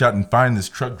reach out and find this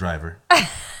truck driver.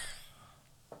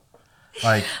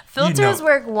 Like Filters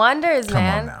work wonders, Come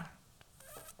man. on now.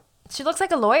 She looks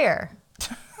like a lawyer.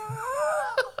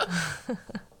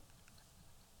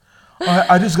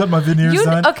 I just got my veneers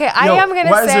done. okay, I am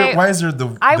gonna say- why is there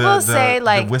the I the- will the- say,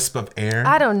 like, the wisp of air?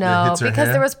 I don't that know, hits her because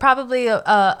hair? there was probably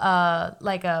a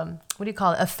what do you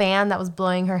call it? A fan that was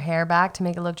blowing her hair back to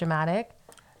make it look dramatic.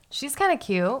 She's kind of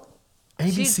cute.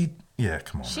 ABC. Yeah,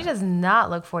 come on. She man. does not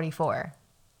look 44.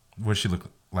 What she look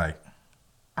like?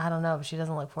 I don't know, but she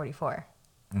doesn't look 44.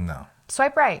 No,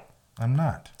 Swipe right. I'm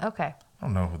not. Okay. I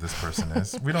don't know who this person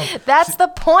is. We don't. That's the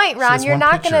point, Ron. has You're one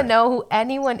not going to picture. know who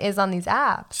anyone is on these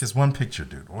apps. It's just one picture,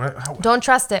 dude. How, Don't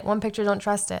trust it. One picture, don't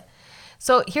trust it.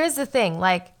 So here's the thing.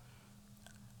 Like,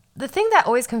 the thing that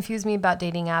always confused me about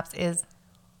dating apps is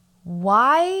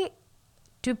why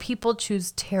do people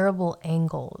choose terrible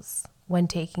angles when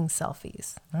taking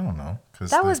selfies? I don't know.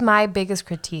 That was my biggest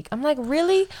critique. I'm like,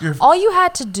 really? You're- All you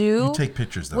had to do You take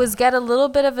pictures though. was get a little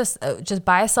bit of just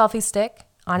buy a selfie stick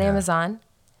on Yeah. Amazon,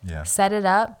 yeah, set it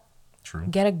up, true.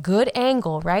 get a good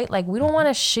angle, right? Like, we don't want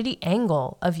a shitty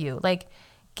angle of you. Like,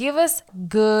 give us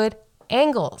good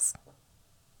angles.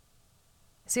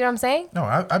 See what I'm saying? No,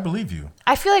 I believe you.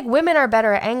 I feel like women are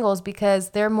better at angles because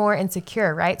they're more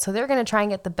insecure, right? So they're going to try and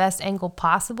get the best angle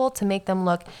possible to make them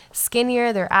look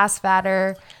skinnier, their ass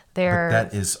fatter, their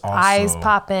But that is also- eyes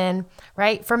popping,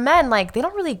 right? For men, like, they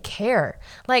don't really care.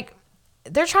 Like,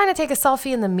 they're trying to take a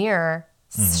selfie in the mirror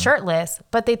shirtless,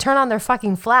 but they turn on their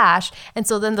fucking flash, and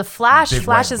so then the flash Big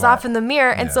flashes white off black. in the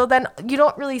mirror, and Yeah. so then you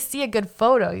don't really see a good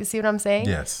photo. You see what I'm saying?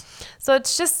 Yes. So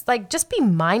it's just like, just be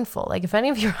mindful. Like if any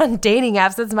of you are on dating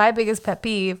apps, that's my biggest pet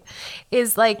peeve,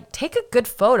 is like take a good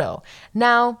photo.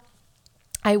 Now,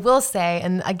 I will say,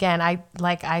 and again,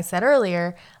 like I said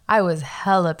earlier, I was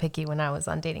hella picky when I was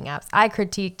on dating apps. I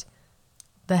critiqued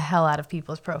the hell out of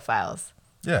people's profiles.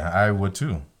 Yeah, I would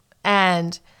too.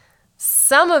 And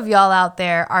some of y'all out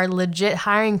there are legit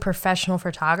hiring professional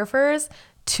photographers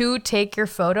to take your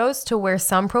photos to where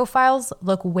some profiles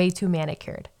look way too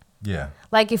manicured. Yeah.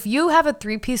 Like if you have a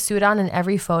 3-piece suit on in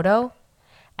every photo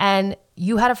and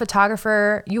you hired a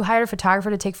photographer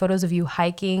to take photos of you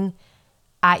hiking,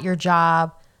 at your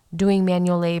job, doing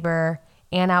manual labor,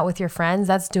 and out with your friends,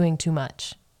 that's doing too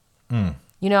much. You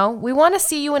know, we want to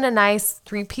see you in a nice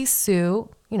 3-piece suit.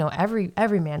 You know,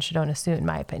 every man should own a suit, in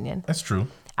my opinion. That's true.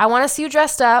 I want to see you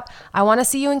dressed up. I want to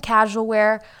see you in casual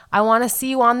wear. I want to see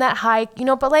you on that hike, you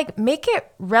know, but like make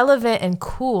it relevant and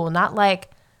cool, not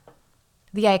like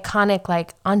the iconic,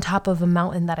 like on top of a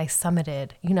mountain that I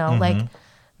summited, you know, like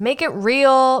make it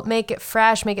real, make it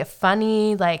fresh, make it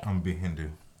funny. Like, I'm gonna be Hindu.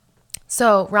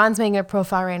 so Ron's making a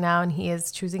profile right now and he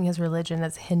is choosing his religion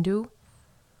as Hindu.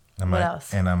 What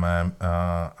else? And I'm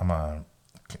a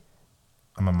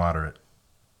moderate.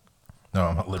 No,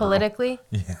 I'm a liberal. Politically?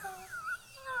 Yeah.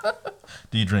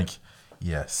 Do you drink?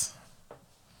 Yes.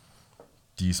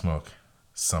 Do you smoke?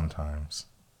 Sometimes.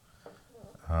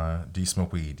 Do you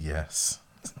smoke weed? Yes.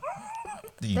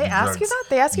 Do you They do ask you drugs? that?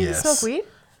 They ask you to Yes. smoke weed?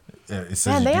 It says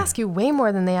Man, they do. ask you way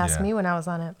more than they asked Yeah. me when I was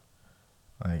on it.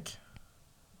 Like,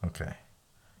 okay.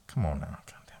 Come on now.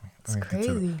 God damn it. It's Let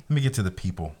crazy. me get to the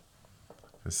people.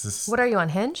 This is, What are you on,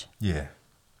 Hinge? yeah.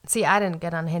 See, I didn't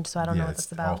get on Hinge, so I don't know what it's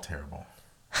that's all about. terrible.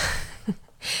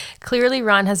 Clearly,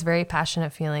 Ron has very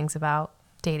passionate feelings about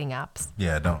dating apps.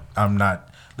 Yeah, I'm not.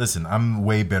 Listen, I'm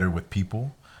way better with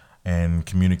people and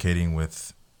communicating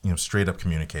with, straight up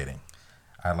communicating.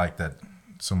 I like that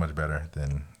so much better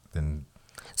than.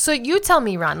 So you tell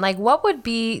me, Ron, like what would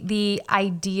be the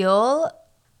ideal?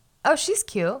 Oh, she's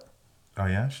cute. Oh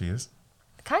yeah, she is.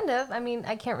 Kind of. I mean,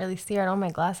 I can't really see her. I don't have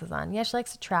my glasses on. Yeah, she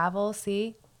likes to travel.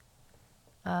 See?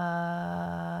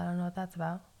 I don't know what that's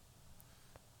about.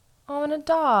 Oh, and a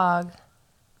dog.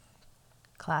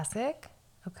 Classic.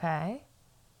 Okay.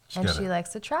 And got she it.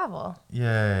 likes to travel.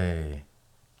 Yay!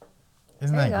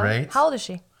 Isn't There you that go. great? How old is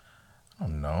she? I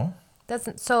don't know.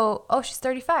 She's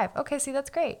 35. Okay, see, that's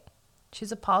great.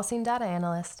 She's a policy and data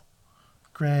analyst.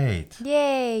 Great.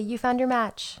 Yay, you found your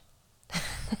match.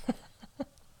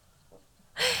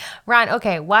 Ron,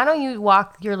 okay, why don't you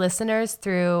walk your listeners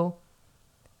through,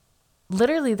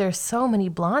 literally there's so many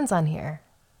blondes on here.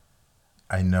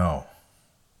 I know.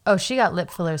 Oh, she got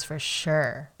lip fillers for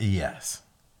sure. Yes.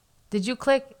 Did you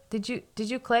click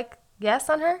yes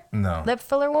on her? No. Lip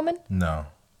filler woman? No.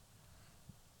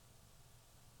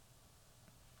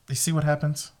 You see what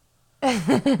happens? That's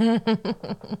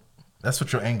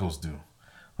what your angles do.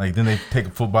 Like then they take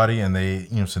a full body and they,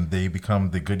 so they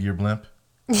become the Goodyear blimp.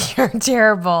 You're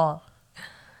terrible.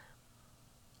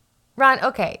 Ron,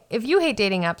 okay, if you hate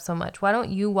dating apps so much, why don't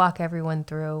you walk everyone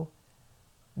through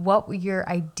what your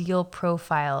ideal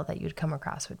profile that you'd come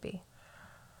across would be?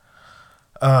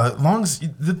 Long as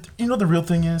the real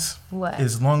thing is What?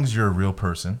 As long as you're a real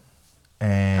person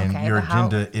and Okay, your but how-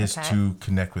 agenda is okay. to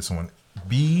connect with someone.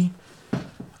 Be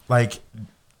like,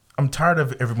 I'm tired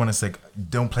of everyone that's like,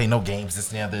 don't play no games,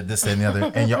 this and the other, this and the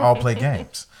other, and you all play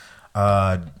games.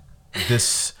 I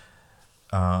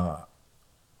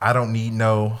don't need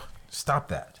no. Stop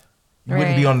that. You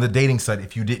wouldn't be Right. on the dating site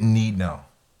if you didn't need no.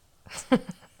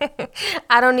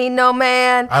 I don't need no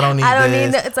man. I don't need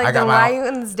this. no, it's like, then why are you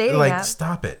in this dating like, app?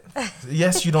 stop it.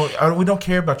 Yes, you don't. We don't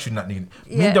care about you not needing.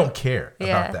 Yeah. Men don't care Yeah.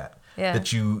 about that. Yeah.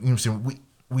 That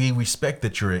we respect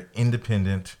that you're an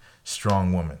independent,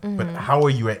 strong woman. Mm-hmm. But how are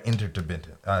you at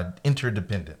interdependence?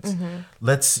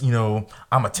 Let's, I'm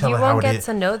gonna tell You her how won't it get is.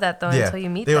 to know that though Yeah. until you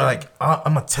meet They were them. like,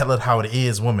 I'm gonna tell it how it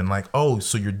is, woman. Like, oh,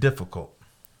 so you're difficult.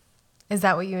 Is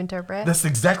that what you interpret? That's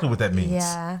exactly what that means.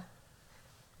 Yeah.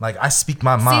 Like, I speak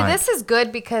my See, mind. this is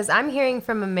good because I'm hearing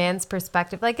from a man's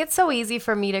perspective. Like, it's so easy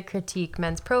for me to critique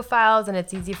men's profiles, and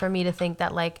it's easy for me to think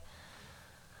that, like,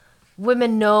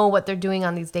 women know what they're doing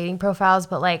on these dating profiles,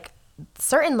 but, like,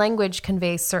 certain language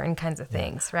conveys certain kinds of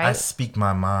things, right? I speak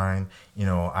my mind.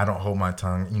 I don't hold my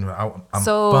tongue. I'm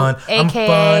So, fun. I'm AKA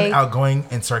fun, outgoing,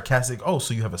 and sarcastic. Oh,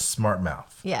 so you have a smart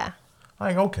mouth. Yeah.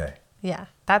 Like, okay. Yeah.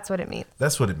 That's what it means.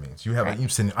 That's what it means. You have Right. you're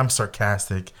saying I'm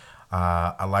sarcastic.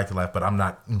 I like life, but I'm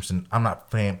not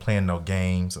playing no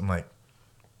games. I'm like,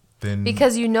 then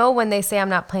Because when they say I'm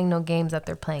not playing no games that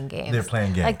they're playing games. They're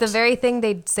playing Like the games. very thing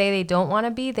they say they don't want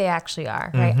to be, they actually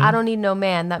are. Right? I don't need no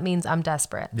man. That means I'm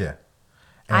desperate. yeah,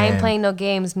 I ain't And playing no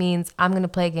games means I'm going to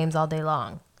play games all day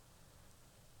long.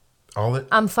 all it.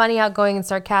 I'm funny, outgoing, and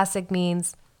sarcastic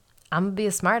means I'm going to be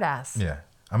a smartass. Yeah.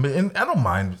 I mean, and I don't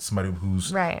mind somebody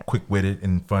who's Right. quick-witted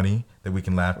and funny that we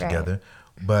can laugh Right. together.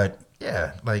 But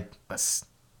yeah, like let's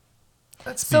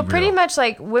So be pretty real. much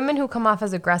like women who come off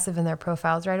as aggressive in their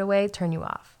profiles right away turn you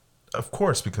off. Of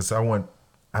course, because I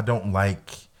don't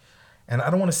like, and I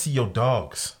don't want to see your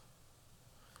dogs.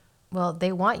 Well,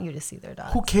 they want you to see their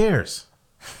dog. Who cares?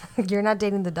 You're not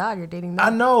dating the dog, you're dating them. I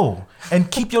know. And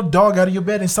keep your dog out of your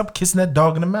bed and stop kissing that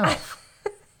dog in the mouth.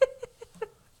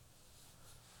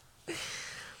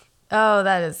 Oh,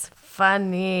 that is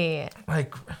funny.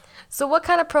 Like, So what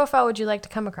kind of profile would you like to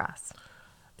come across?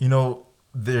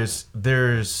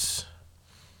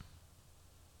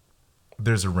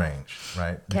 there's a range,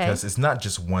 right? Because it's not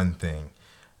just one thing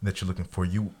that you're looking for.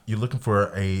 You're looking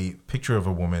for a picture of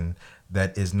a woman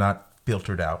that is not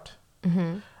filtered out,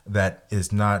 that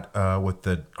is not with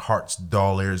the heart's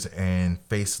dollars and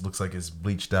face looks like it's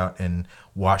bleached out and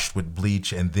washed with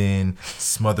bleach and then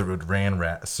smothered with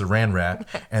saran wrap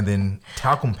and then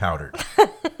talcum powdered.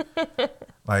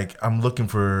 Like I'm looking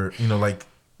for, like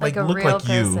a look real like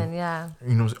you. person, yeah.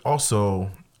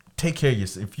 Also take care of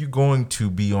yourself. If you're going to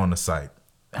be on the site,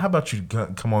 how about you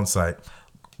come on site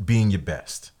being your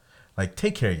best? Like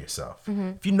take care of yourself.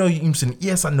 If you know you saying,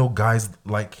 yes, I know guys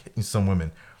like some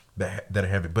women that are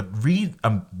heavy, but read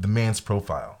the man's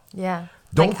profile. Yeah.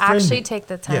 Don't like friend actually me. take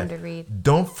the time to read.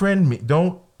 Don't friend me.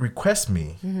 Don't request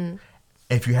me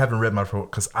if you haven't read my profile,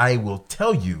 because I will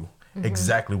tell you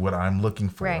exactly what I'm looking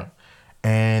for. Right.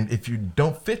 And if you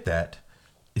don't fit that,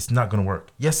 it's not going to work.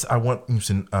 Yes, I want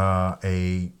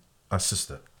a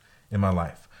sister in my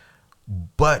life,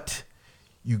 but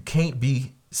you can't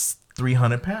be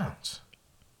 300 pounds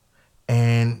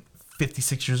and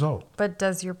 56 years old. But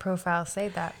does your profile say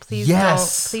that?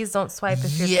 Yes. Please don't swipe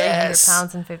if you're Yes. 300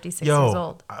 pounds and 56 Yo, years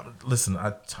old. Listen,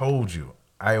 I told you,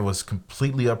 I was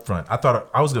completely upfront. I thought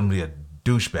I was going to be a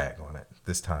douchebag on it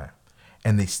this time,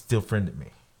 and they still friended me.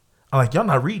 I'm like, y'all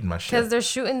not reading my shit. Because they're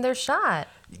shooting their shot.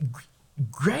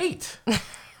 Great.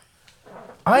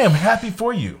 I am happy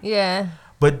for you. Yeah.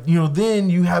 But then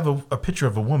you have a picture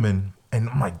of a woman, and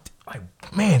I'm like,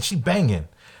 man, she banging.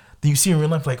 Then you see her in real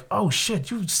life, like, oh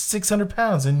shit, you 600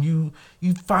 pounds and you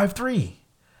 5'3".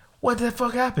 What the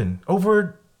fuck happened?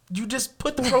 You just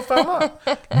put the profile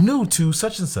up. New to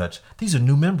such and such. These are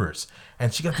new members,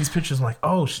 and she got these pictures. I'm like,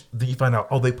 oh, then you find out,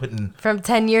 oh, they put in. From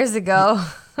 10 years ago.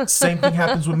 Same thing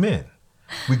happens with men.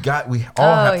 We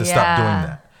all have to stop doing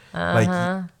that.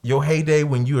 Like your heyday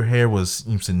when your hair was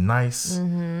nice,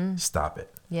 stop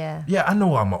it. Yeah. Yeah, I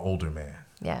know I'm an older man.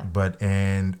 Yeah.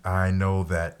 And I know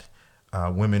that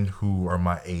women who are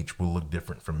my age will look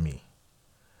different from me,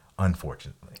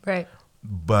 unfortunately. Right.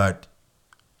 But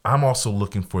I'm also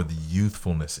looking for the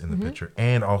youthfulness in the picture,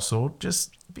 and also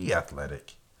just be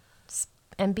athletic.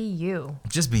 And be you.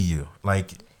 Just be you.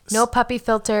 Like No puppy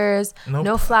filters. Nope.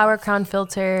 No flower crown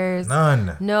filters.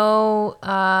 none. No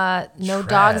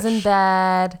dogs in Trash.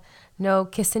 bed. No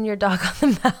kissing your dog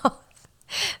on the mouth.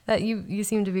 That you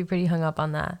seem to be pretty hung up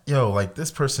on that. Yo, like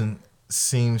this person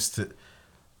seems to,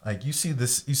 like you see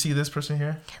this person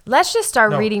here. Let's just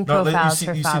start reading you profiles see,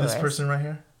 for you see followers. this person right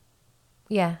here.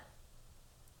 Yeah.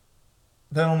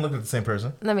 They don't look like the same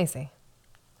person. Let me see.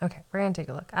 Okay, we're gonna take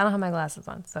a look. I don't have my glasses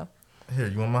on, so Here,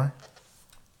 you want mine?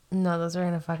 no, those are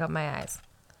gonna fuck up my eyes.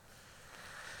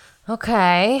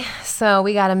 Okay, so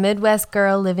we got a Midwest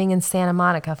girl living in Santa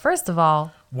Monica. First of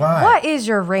all, Why? what is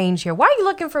your range here? Why are you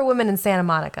looking for women in Santa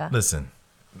Monica? Listen,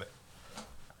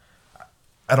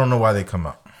 I don't know why they come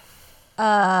up.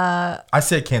 I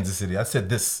said Kansas City. I said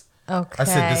this. Okay. I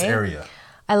said this area.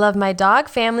 I love my dog,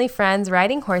 family, friends,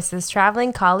 riding horses,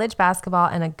 traveling, college, basketball,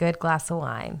 and a good glass of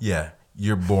wine. Yeah,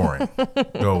 you're boring.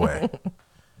 Go away.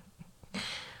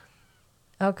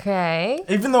 Okay.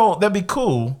 Even though that'd be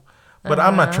cool, but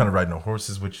I'm not trying to ride no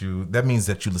horses with you. That means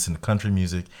that you listen to country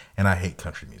music, and I hate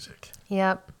country music.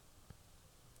 Yep.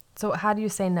 So how do you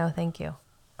say no, thank you?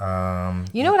 Um,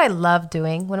 You know what I love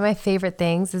doing? One of my favorite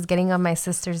things is getting on my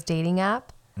sister's dating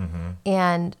app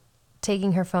and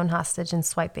taking her phone hostage and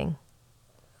swiping.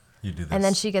 you do this. And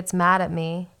then she gets mad at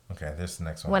me Okay, there's the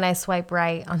next one. when I swipe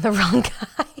right on the wrong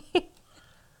guy.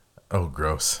 Oh,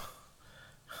 gross.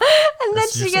 And then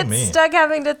That's- you're she so gets mean. stuck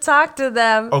having to talk to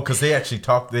them. Oh, because they actually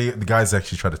talk. The guys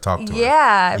actually try to talk to her.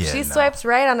 Yeah, if she no. swipes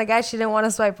right on a guy she didn't want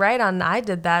to swipe right on, I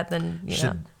did that, then, you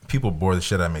know. People bore the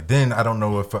shit out of me. Then I don't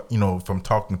know if if I'm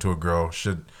talking to a girl,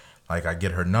 should Like I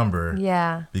get her number.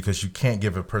 Yeah. Because you can't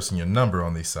give a person your number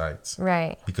on these sites.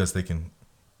 Right. Because they can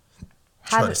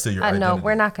try to steal your identity. No,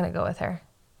 we're not going to go with her.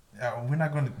 We're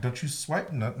not going to. Don't you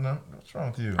swipe? No. What's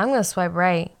wrong with you? I'm going to swipe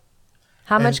right.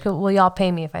 How much will y'all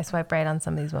pay me if I swipe right on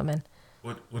some of these women?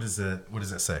 What is that? What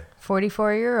does that say?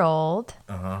 44-year-old.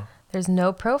 Uh-huh. There's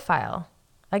no profile.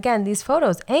 Again, these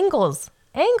photos, angles.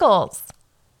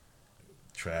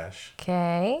 Trash.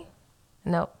 Okay.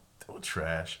 Nope. Oh,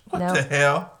 trash. What Nope. the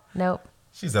hell? Nope.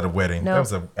 She's at a wedding. Nope.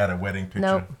 That was at a wedding picture.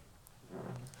 Nope.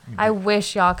 I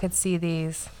wish y'all could see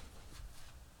these.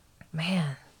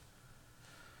 Man.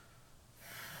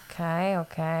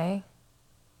 Okay.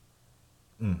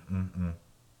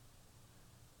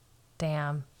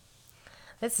 Damn.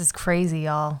 This is crazy,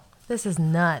 y'all. This is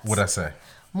nuts. What'd I say?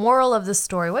 Moral of the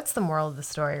story. What's the moral of the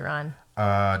story, Ron?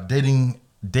 Dating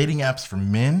apps for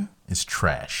men is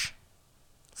trash.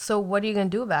 So what are you going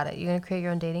to do about it? You going to create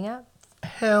your own dating app?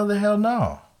 Hell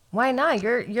no. Why not?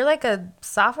 You're like a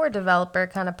software developer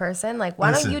kind of person. Like,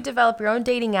 why don't you develop your own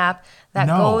dating app that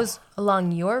goes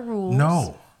along your rules?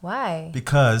 No. Why?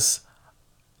 Because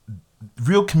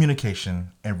real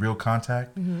communication and real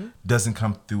contact doesn't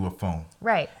come through a phone.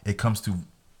 Right. It comes through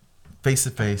face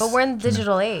to face. But we're in the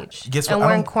digital age. Guess what? And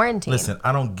we're in quarantine. Listen,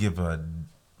 I don't give a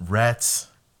rat's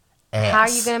ass. How are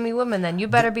you going to meet women then? You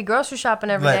better be grocery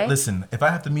shopping every day. Listen, if I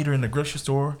have to meet her in the grocery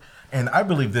store, and I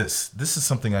believe this is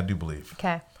something I do believe.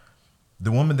 Okay.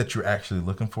 The woman that you're actually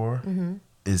looking for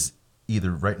is either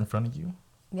right in front of you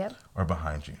Yep. or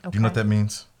behind you. Okay. Do you know what that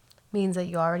means? Means that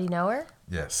you already know her?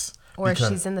 Yes. Or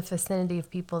she's in the vicinity of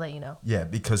people that you know. Yeah,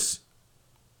 because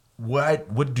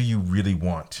what do you really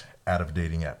want out of a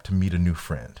dating app? To meet a new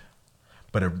friend.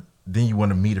 But then you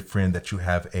want to meet a friend that you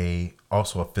have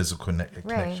also a physical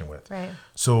connection with. Right.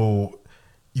 So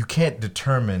you can't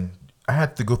determine. I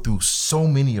have to go through so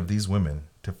many of these women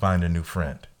to find a new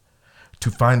friend,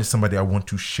 to find somebody I want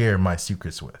to share my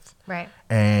secrets with. Right.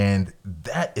 And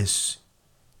that is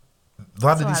a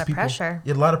lot of these people. Pressure.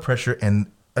 Yeah, a lot of pressure.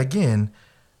 And again,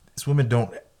 these women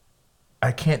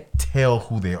I can't tell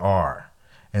who they are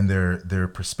and their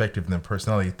perspective and their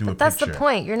personality through a picture. That's the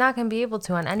point. You're not going to be able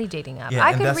to on any dating app. Yeah,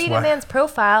 I could read a man's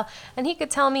profile and he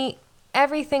could tell me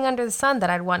everything under the sun that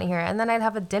I'd want to hear. And then I'd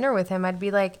have a dinner with him. I'd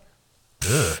be like,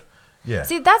 ugh. Yeah.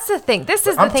 See, that's the thing. This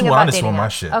is the thing about dating apps. I'm too honest with my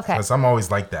shit. Okay. Because I'm always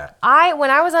like that.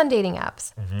 When I was on dating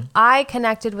apps, I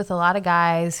connected with a lot of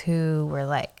guys who were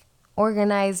like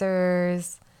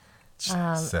organizers.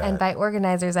 And by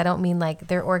organizers, I don't mean like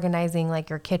they're organizing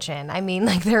like your kitchen. I mean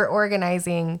like they're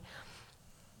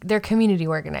community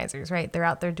organizers, right? They're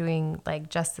out there doing like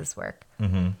justice work.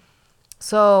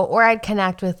 So, or I'd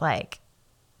connect with like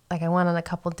I went on a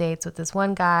couple dates with this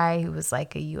one guy who was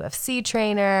like a UFC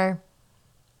trainer.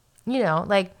 You know,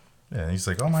 like he's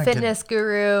like, oh my fitness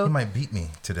guru. He might beat me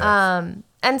today.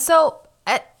 And so,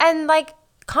 and like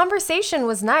conversation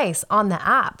was nice on the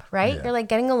app, right? Yeah. You're like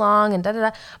getting along and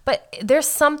da. But there's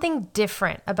something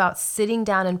different about sitting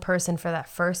down in person for that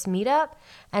first meetup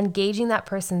and gauging that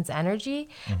person's energy.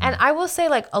 And I will say,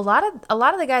 like a lot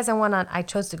of the guys I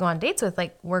chose to go on dates with,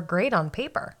 like were great on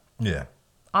paper. Yeah.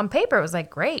 On paper, it was like,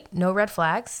 great, no red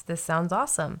flags. This sounds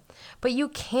awesome. But you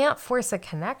can't force a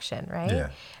connection, right? Yeah.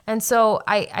 And so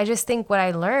I just think what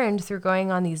I learned through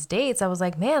going on these dates, I was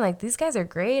like, man, like these guys are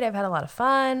great. I've had a lot of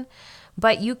fun.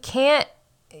 But you can't,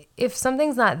 if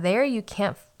something's not there, you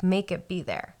can't make it be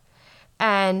there.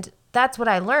 And that's what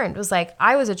I learned was like,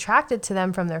 I was attracted to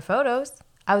them from their photos.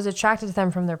 I was attracted to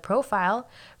them from their profile,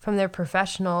 from their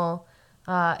professional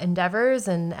endeavors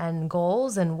and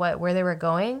goals and where they were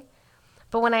going.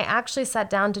 But when I actually sat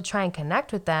down to try and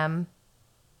connect with them,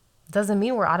 doesn't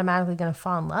mean we're automatically going to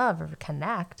fall in love or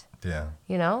connect. Yeah.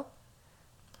 You know?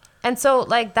 And so,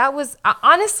 like, that was,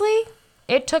 honestly,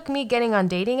 it took me getting on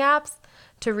dating apps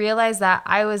to realize that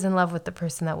I was in love with the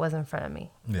person that was in front of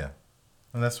me. Yeah.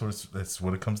 And that's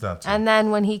what it comes down to. And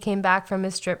then when he came back from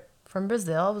his trip from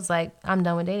Brazil, I was like, I'm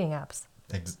done with dating apps.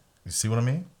 You see what I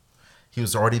mean? He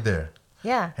was already there.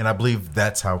 Yeah. And I believe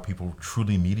that's how people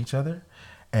truly meet each other.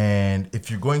 And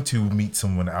if you're going to meet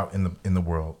someone out in the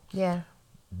world,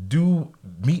 do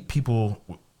meet people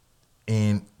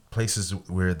in places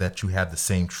where that you have the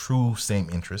same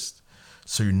interest,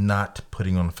 so you're not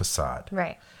putting on a facade,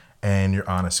 right? And you're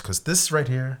honest, because this right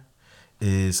here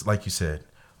is, like you said,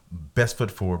 best foot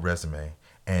forward resume,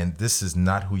 and this is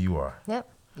not who you are. Yep.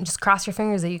 Just cross your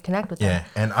fingers that you connect with them. Yeah,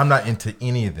 and I'm not into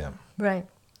any of them. Right.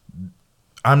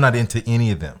 I'm not into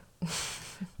any of them.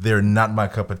 They're not my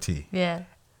cup of tea. Yeah.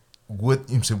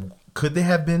 Could they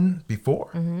have been before?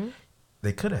 Mm-hmm.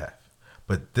 They could have.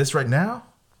 But this right now,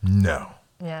 no.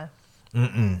 Yeah.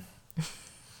 Mm-mm.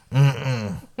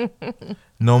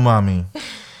 No, mommy.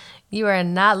 You are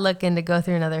not looking to go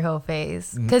through another whole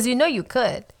phase because you know you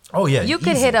could. Oh yeah, You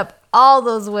could easy. hit up all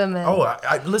those women. Oh,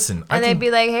 I listen. and they'd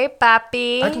be like, "Hey,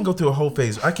 papi." I can go through a whole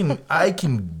phase. I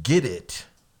can get it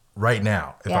right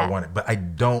now if I Yeah. want it, but I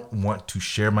don't want to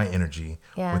share my energy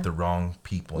Yeah. with the wrong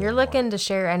people. You're anymore. looking to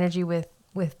share energy with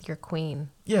your queen.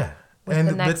 Yeah. with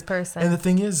the next person. And the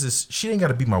thing is she ain't got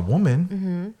to be my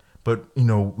woman. But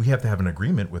we have to have an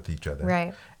agreement with each other.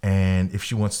 Right. And if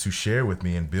she wants to share with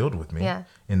me and build with me Yeah.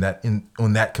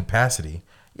 on that capacity,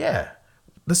 yeah,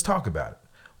 let's talk about it.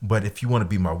 But if you want to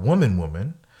be my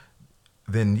woman,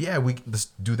 then yeah, let's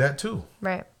do that too.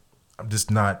 Right. I'm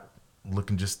just not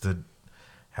looking just to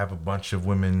have a bunch of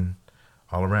women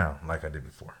all around like I did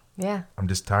before. Yeah. I'm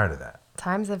just tired of that.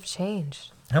 Times have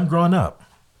changed. I'm growing up.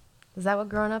 Is that what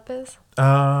growing up is?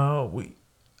 I'd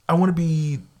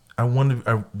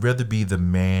rather be the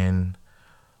man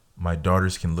my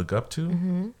daughters can look up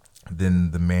to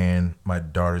than the man my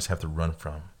daughters have to run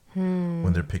from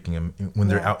when they're picking them, when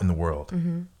they're out in the world,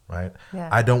 right? Yeah.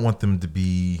 I don't want them to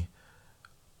be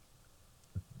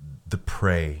the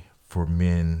prey for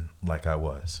men like I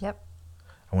was. Yep.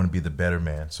 I want to be the better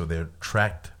man, so they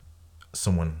attract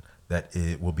someone that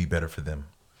it will be better for them.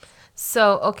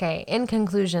 So, okay, in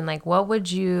conclusion, like what would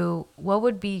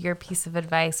be your piece of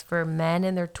advice for men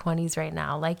in their 20s right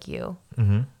now, like you,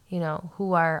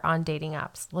 who are on dating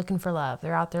apps, looking for love?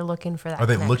 They're out there looking for that Are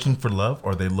they connection. looking for love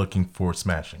or are they looking for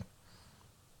smashing?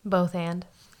 Both and.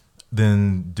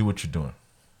 Then do what you're doing.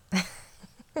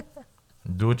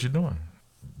 Do what you're doing.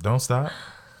 Don't stop.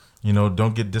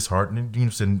 Don't get disheartened.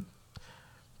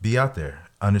 Be out there.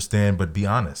 Understand, but be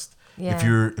honest. Yeah. If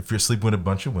you're sleeping with a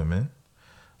bunch of women,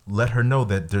 let her know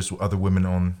that there's other women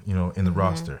on, in the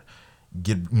roster.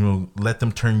 Let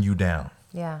them turn you down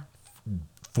Yeah.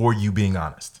 for you being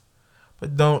honest.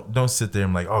 But don't sit there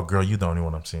and like, oh girl, you the only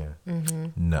one I'm seeing.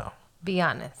 No. Be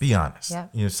honest. Be honest. Yeah.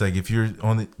 It's like if you're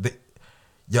on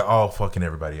you're all fucking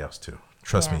everybody else too.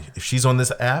 Trust Yeah. me. If she's on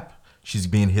this app, she's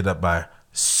being hit up by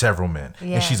several men.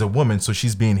 Yeah. And she's a woman, so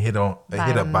she's being hit up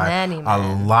by many a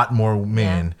men. lot more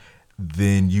men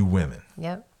than you women.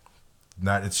 Yep.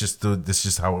 It's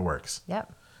just how it works.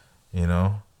 Yep.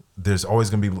 There's always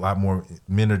gonna be a lot more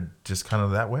men are just kind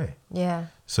of that way. Yeah.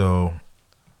 So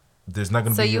there's not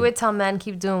gonna So be you would tell men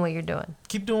keep doing what you're doing.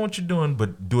 keep doing what you're doing,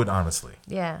 but do it honestly.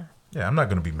 Yeah. Yeah, I'm not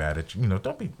gonna be mad at you.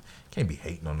 Can't be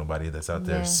hating on nobody that's out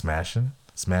there Yeah. smashing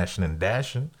and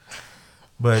dashing.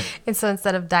 But And so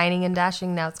instead of dining and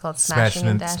dashing, now it's called smashing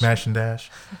and dashing. smash and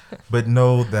dash. But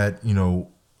know that,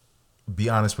 be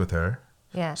honest with her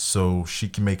Yeah. so she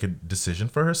can make a decision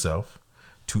for herself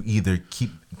to either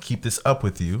keep this up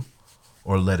with you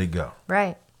or let it go.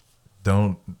 Right.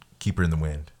 Don't keep her in the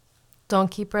wind.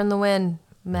 Don't keep her in the wind,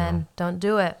 men. Don't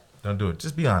do it. Don't do it.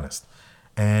 Just be honest.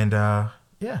 And yeah,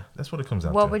 that's what it comes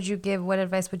down to. What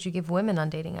advice would you give women on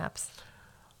dating apps?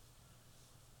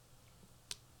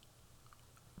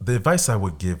 The advice I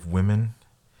would give women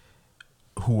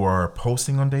who are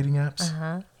posting on dating apps,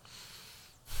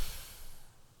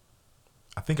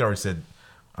 I think I already said,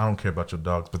 I don't care about your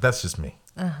dogs, but that's just me.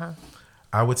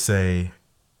 I would say,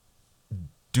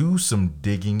 do some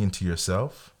digging into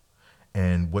yourself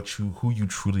and who you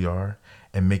truly are,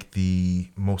 and make the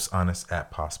most honest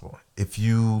app possible.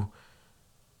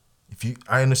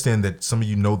 I understand that some of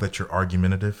you know that you're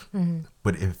argumentative,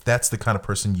 but if that's the kind of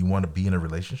person you want to be in a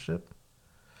relationship,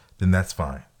 then that's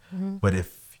fine. But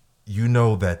if you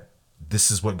know that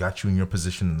this is what got you in your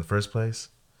position in the first place,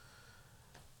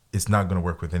 it's not going to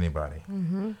work with anybody.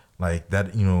 Like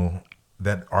that,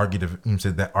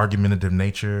 that argumentative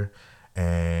nature,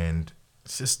 and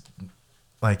it's just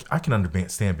like I can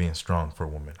understand being strong for a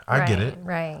woman. I get it.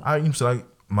 Right.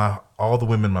 All the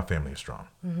women in my family are strong.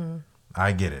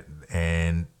 I get it,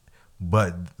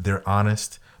 but they're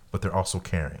honest, but they're also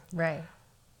caring. Right.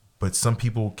 But some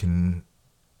people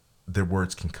their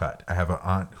words can cut. I have an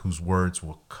aunt whose words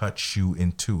will cut you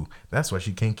in two. That's why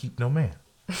she can't keep no man.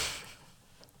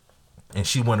 And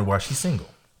she wondered why she's single.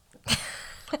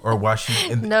 Or why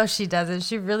she... No, she doesn't.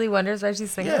 She really wonders why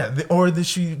she's single. Yeah, or that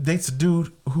she dates a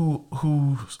dude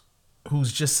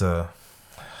who's just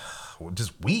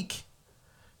weak.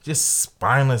 Just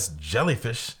spineless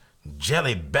jellyfish.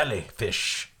 Jelly belly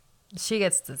fish. She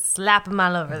gets to slap him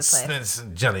all over the place. It's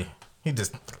jelly. He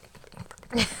just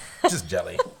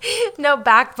jelly. No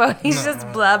backbone. He's just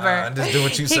blubber. Just do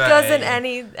what you he say. goes in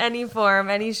any form,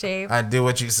 any shape. I do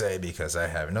what you say because I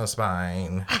have no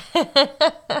spine.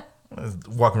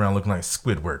 Walking around looking like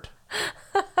Squidward.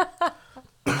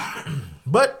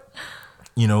 But,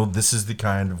 this is the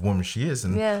kind of woman she is.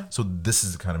 And so this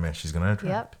is the kind of man she's going to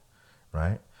attract. Yep.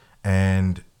 Right?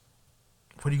 And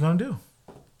what are you gonna do?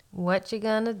 What you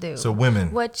gonna do? So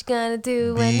women, What you gonna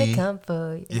do when they come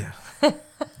for you? yeah,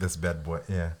 that's Bad Boy.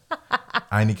 Yeah,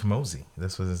 Aini Kamosi.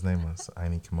 That's what his name was.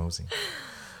 Aini Kamosi.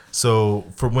 So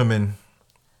for women,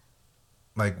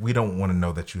 like we don't want to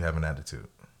know that you have an attitude.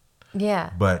 Yeah.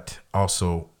 But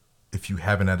also, if you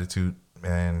have an attitude,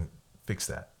 man, fix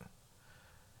that.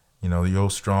 You know, you're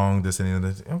strong, this and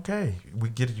that. Okay, we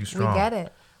get it, you strong. We get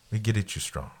it. We get it, you're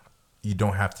strong. You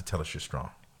don't have to tell us you're strong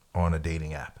on a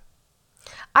dating app.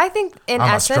 I think in I'm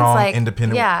a essence, strong, like,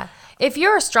 independent- yeah, if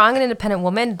you're a strong and independent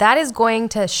woman, that is going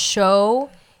to show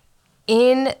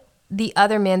in the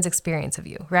other man's experience of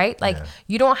you, right? Like, Yeah.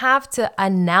 you don't have to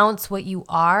announce what you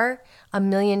are a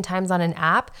million times on an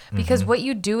app, because what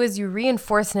you do is you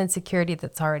reinforce an insecurity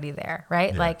that's already there,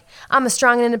 right? Yeah. Like, I'm a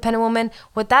strong and independent woman.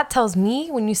 What that tells me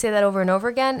when you say that over and over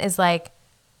again is like,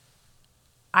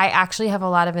 I actually have a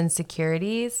lot of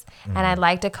insecurities and I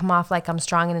like to come off like I'm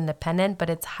strong and independent, but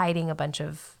it's hiding a bunch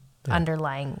of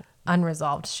underlying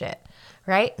unresolved shit,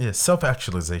 right? Yeah,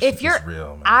 self-actualization If you're is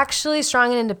real, man. actually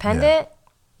strong and independent,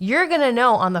 you're going to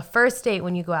know on the first date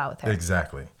when you go out with her.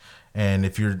 Exactly. And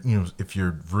if you're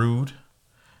rude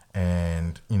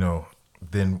and,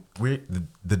 then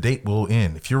the date will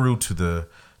end. If you're rude to the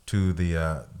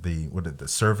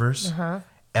servers,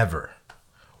 ever,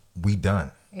 we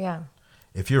done. Yeah.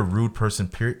 If you're a rude person,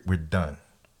 period, we're done.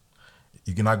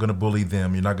 You're not going to bully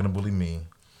them. You're not going to bully me.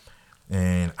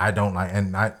 And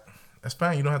that's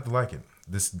fine. You don't have to like it.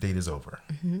 This date is over.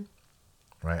 Mm-hmm.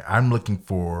 Right? I'm looking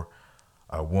for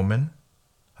a woman,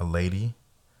 a lady,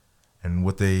 and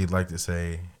what they like to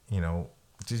say, I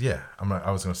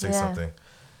was going to say something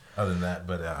other than that,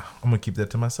 but I'm going to keep that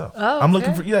to myself. Oh, I'm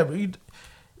looking okay. for,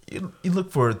 but you look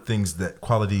for things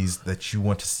qualities that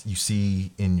you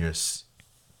see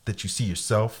that you see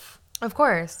yourself. Of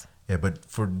course. Yeah, but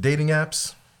for dating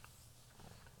apps,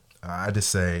 I just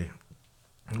say,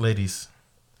 ladies,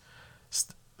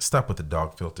 stop with the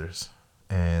dog filters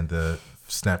and the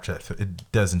Snapchat.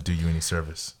 It doesn't do you any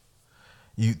service.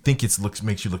 You think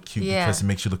makes you look cute because it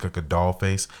makes you look like a doll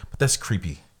face, but that's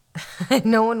creepy.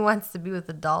 No one wants to be with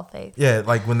a doll face. Yeah,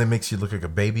 like when that makes you look like a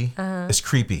baby, it's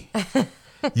creepy.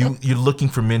 You're looking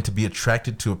for men to be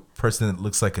attracted to a person that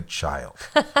looks like a child.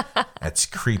 That's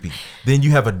creepy. Then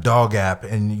you have a dog app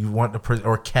and you want a person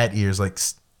or cat ears. Like,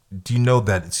 do you know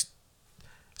that it's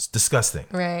disgusting?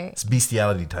 Right. It's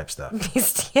bestiality type stuff.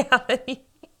 Bestiality.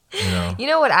 You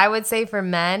know what I would say for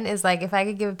men is, like, if I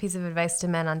could give a piece of advice to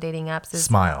men on dating apps is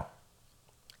Smile.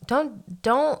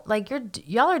 don't like,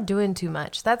 y'all are doing too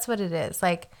much. That's what it is.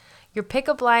 Like, your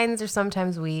pickup lines are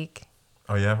sometimes weak.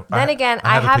 Oh yeah. Then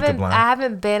I have a pickup line.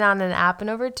 haven't been on an app in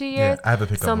over 2 years. Yeah, I have a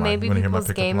pickup so line. maybe You wanna hear my people's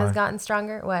pickup game has line? gotten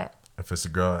stronger. What? If it's a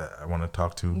girl I want to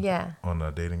talk to on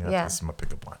a dating app, this is my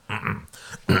pickup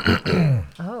line.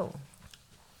 Oh.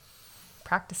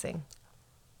 Practicing.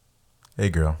 Hey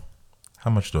girl,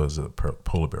 how much does a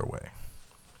polar bear weigh?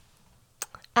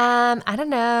 I don't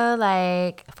know,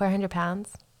 like 400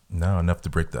 pounds. No, enough to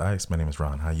break the ice. My name is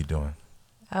Ron. How you doing?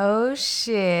 Oh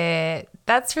shit.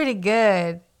 That's pretty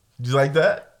good. Did you like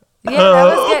that? Yeah, that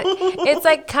was good. It's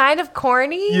like kind of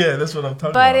corny. Yeah, that's what I'm talking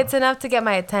about. But it's enough to get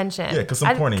my attention. Yeah, 'cause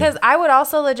I'm corny. Because I would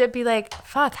also legit be like,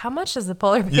 fuck, how much does the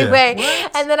polar bear Yeah. weigh?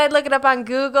 What? And then I'd look it up on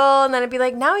Google, and then I'd be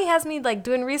like, now he has me like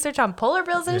doing research on polar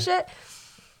bears and shit.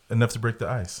 Enough to break the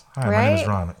ice. Hi, my name is Right?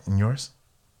 Ron. And yours?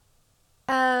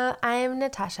 I'm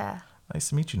Natasha. Nice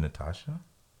to meet you, Natasha.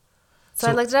 So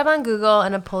I looked it up on Google,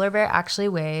 and a polar bear actually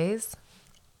weighs,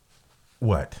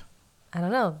 What? I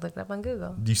don't know, looked it up on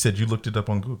Google. You said you looked it up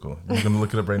on Google. You're going to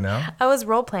look it up right now? I was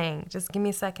role playing. Just give me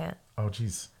a second. Oh,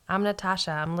 jeez. I'm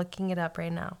Natasha. I'm looking it up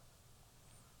right now.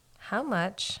 How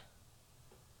much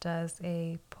does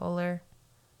a polar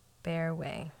bear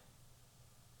weigh?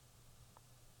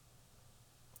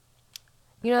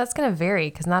 That's going to vary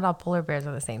because not all polar bears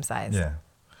are the same size. Yeah.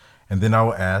 And then I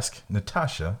will ask,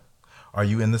 Natasha, are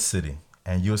you in the city?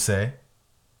 And you'll say,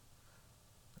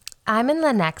 I'm in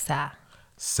Lenexa.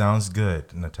 sounds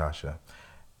good, Natasha.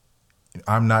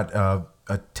 I'm not a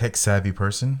tech savvy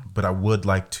person, but I would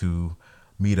like to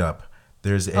meet up.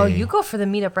 Oh, you go for the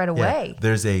meetup right away.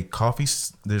 There's a coffee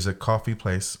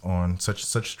place on such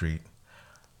street.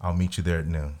 I'll meet you there at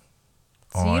noon.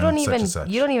 So you don't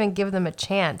even give them a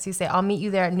chance. You say, I'll meet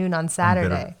you there at noon on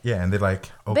Saturday. Yeah, and they're like,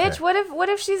 okay. Bitch, what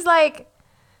if she's like,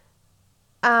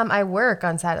 I work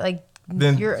on Saturday. Like,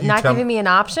 Then you're you not tell giving me an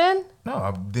option?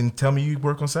 No, then tell me you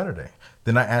work on Saturday.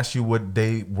 Then I ask you what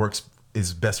day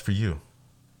is best for you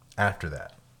after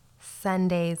that.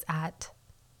 Sundays at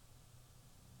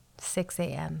 6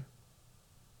 a.m.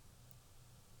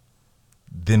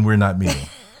 Then we're not meeting.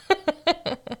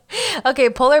 Okay,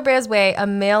 polar bears weigh, a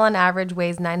male on average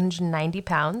weighs 990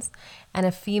 pounds, and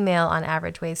a female on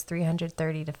average weighs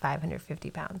 330 to 550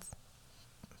 pounds.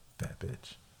 That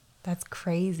bitch. That's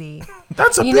crazy.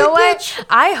 That's a You big know what? bitch.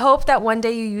 I hope that one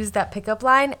day you use that pickup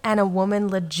line and a woman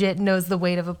legit knows the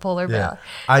weight of a polar Yeah, bear.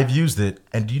 I've used it,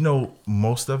 and do you know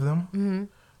most of them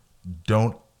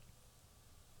don't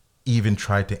even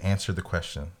try to answer the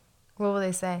question. What will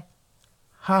they say?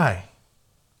 Hi.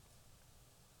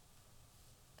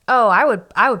 Oh,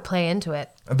 I would play into it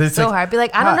They so say, hard. Be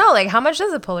like, I don't "Hi." know, like how much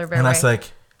does a polar bear And I weigh? was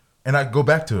like, and I go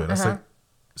back to it. I was Uh-huh. like,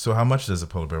 so how much does a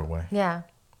polar bear weigh? Yeah.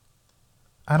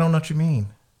 I don't know what you mean.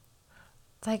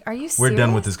 It's like, are you serious? We're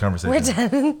done with this conversation. We're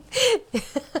done.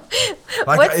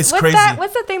 Like, it's crazy.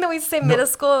 What's the thing that we used to say in middle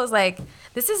school? It was like,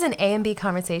 this is an A and B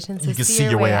conversation. So You can see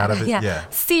your way out of it. Yeah.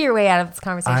 See your way out of this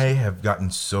conversation. I have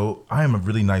gotten I am a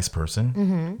really nice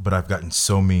person, but I've gotten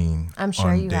so mean. I'm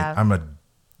sure you have.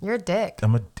 You're a dick.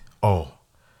 Oh.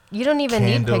 You don't even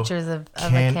need Candle- pictures of a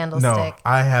No, candlestick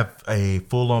I have a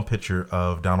full-on picture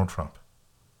of Donald Trump.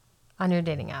 on your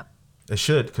dating app. It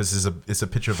should, because it's a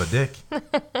picture of a dick.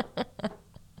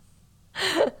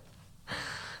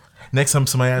 Next time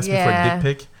somebody asks me for a Yeah.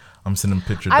 dick pic, I'm sending them a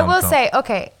picture of I Donald will Trump. say,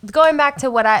 okay, going back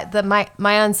to what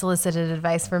my unsolicited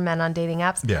advice for men on dating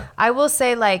apps. Yeah. I will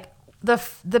say, like, the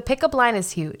pickup line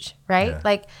is huge, right? Yeah.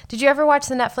 Like, did you ever watch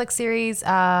the Netflix series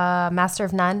Master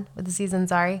of None with Aziz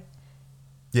Ansari?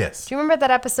 Yes. Do you remember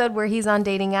that episode where he's on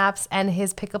dating apps and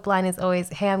his pickup line is always,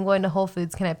 "Hey, I'm going to Whole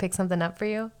Foods. Can I pick something up for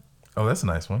you?" Oh, that's a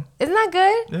nice one. Isn't that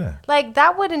good? Yeah. Like,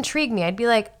 that would intrigue me. I'd be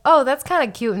like, oh, that's kind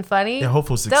of cute and funny. Yeah, Whole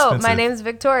Foods is Dope. expensive. My name's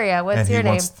Victoria. What's your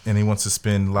name? He wants to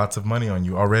spend lots of money on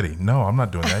you already. No, I'm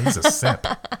not doing that. He's a simp.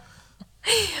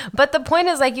 But the point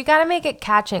is, like, you got to make it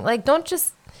catching. Like, don't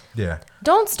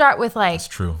start with, like, That's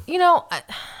true. You know,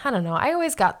 I don't know. I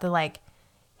always got the, like,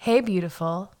 hey,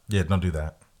 beautiful, Yeah, don't do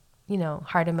that. you know,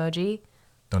 heart emoji.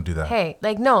 Don't do that. Hey,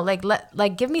 like, no,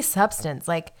 like, give me substance.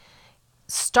 Like,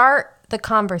 start the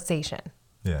conversation.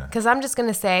 Yeah. Because I'm just going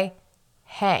to say,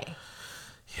 hey.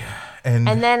 And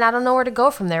And then I don't know where to go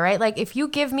from there, right? Like, if you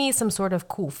give me some sort of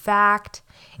cool fact,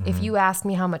 if you ask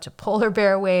me how much a polar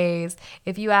bear weighs,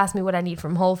 if you ask me what I need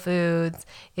from Whole Foods,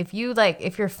 if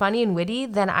you're funny and witty,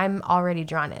 then I'm already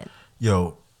drawn in.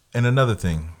 yo, and another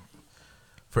thing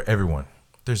for everyone,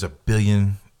 there's a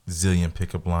billion zillion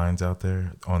pickup lines out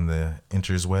there on the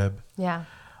interweb. Yeah.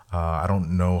 I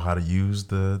don't know how to use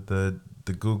the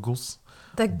Googles,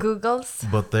 The Googles.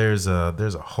 but there's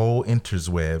a whole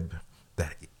interweb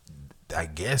that I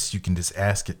guess you can just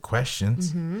ask it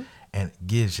questions and it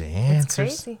gives you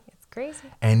answers. It's crazy. It's crazy.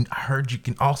 And I heard you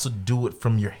can also do it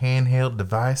from your handheld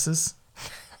devices.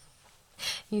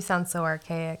 You sound so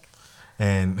archaic.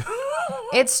 And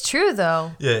It's true,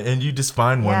 though. yeah, and you just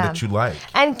find one Yeah. that you like.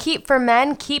 And keep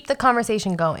the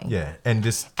conversation going. Yeah, and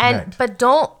just connect. But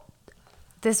don't.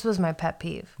 This was my pet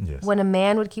peeve. Yes. When a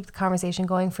man would keep the conversation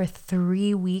going for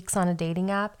 3 weeks on a dating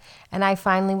app, and I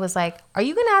finally was like, "Are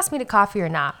you going to ask me to coffee or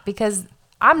not?" Because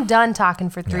I'm done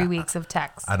talking for 3 Yeah. weeks of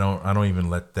text. I don't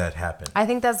even let that happen. I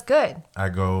think that's good. I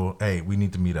go, hey, we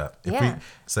need to meet up. Yeah.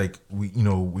 It's like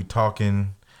we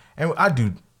talking, and I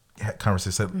do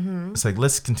conversation. It's like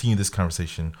let's continue this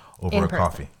conversation over In a person.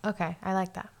 coffee. Okay, I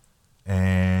like that.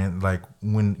 And like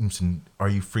are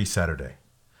you free Saturday?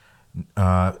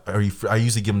 I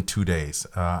usually give them 2 days.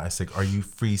 I say, are you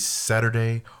free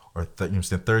Saturday or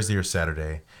Thursday or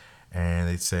Saturday? And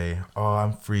they say, oh,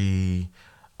 I'm free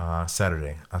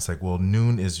Saturday. I was like, well,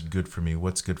 noon is good for me.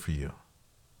 What's good for you?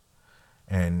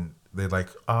 And they're like,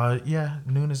 yeah,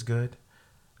 noon is good.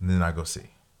 And then I go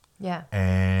see. Yeah.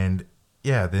 And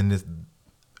yeah, then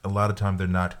a lot of time they're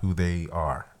not who they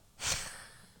are.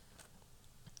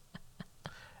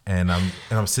 And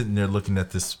I'm sitting there looking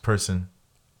at this person,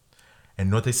 and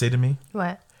you know what they say to me?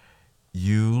 What?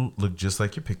 You look just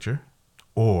like your picture.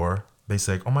 Or they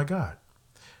say, oh my God.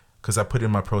 Because I put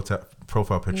in my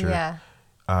profile picture. Yeah.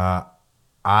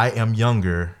 I am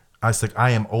younger. I was like, I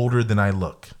am older than I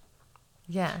look.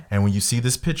 Yeah. And when you see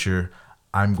this picture,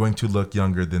 I'm going to look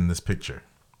younger than this picture.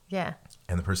 Yeah.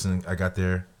 And the person I got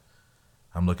there,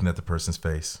 I'm looking at the person's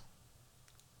face.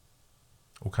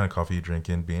 What kind of coffee you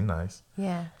drinking? Being nice.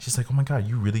 Yeah. She's like, oh my God,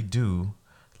 you really do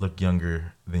look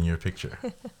younger than your picture.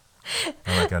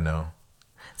 I'm like, I know.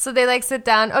 So they like sit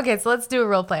down. Okay, so let's do a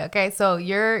role play. Okay, so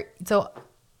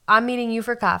I'm meeting you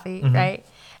for coffee, Mm-hmm. right?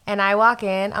 And I walk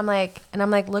in. I'm like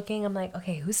looking. I'm like,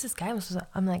 okay, who's this guy?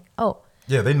 I'm like, oh,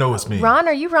 Yeah, they know it's me. Ron.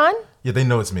 Are you Ron? Yeah, they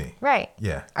know it's me. Right.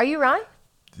 Yeah. Are you Ron?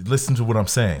 Listen to what I'm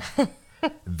saying.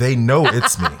 They know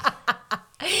it's me.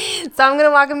 So I'm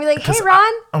gonna walk and be like, hey,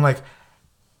 Ron. I'm like,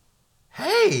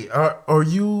 hey, are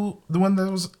you the one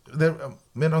that was that?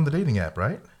 met on the dating app,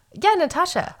 right? Yeah,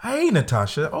 Natasha. Hey,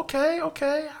 Natasha. Okay.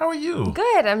 How are you?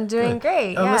 Good. I'm doing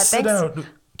great. Yeah, let's sit thanks. down.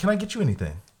 Can I get you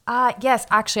anything? Yes,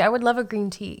 actually, I would love a green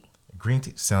tea. Green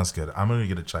tea sounds good. I'm gonna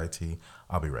get a chai tea.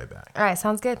 I'll be right back. All right,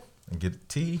 sounds good. And get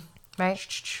tea. Right.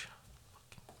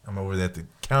 I'm over there at the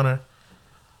counter.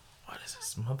 What does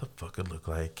this motherfucker look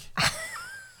like?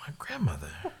 My grandmother.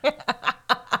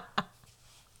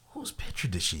 Whose picture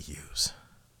did she use?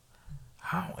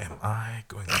 How am I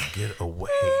going to get away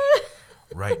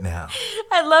right now?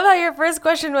 I love how your first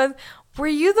question was, were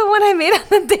you the one I made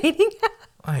on the dating app?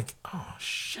 Like, oh,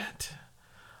 shit.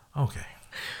 Okay.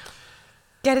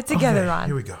 Get it together, Okay, Ron.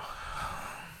 here we go.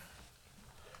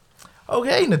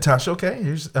 Okay, Natasha. Okay,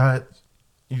 here's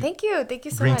Thank you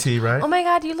so green much. tea, right? Oh my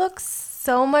God, you look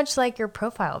so much like your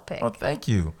profile pic. Oh, thank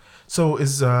you. So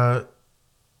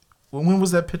when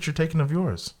was that picture taken of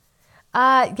yours?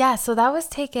 Yeah, so that was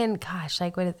taken, gosh,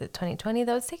 like what is it, 2020?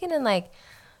 That was taken in like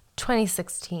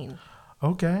 2016.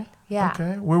 Okay. Yeah.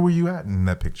 Okay. Where were you at in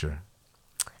that picture?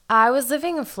 I was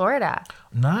living in Florida.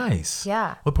 Nice.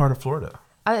 Yeah. What part of Florida?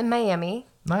 In Miami.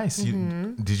 Nice. Did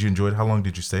you enjoy it? How long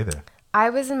did you stay there? I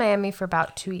was in Miami for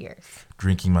about 2 years.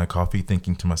 Drinking my coffee,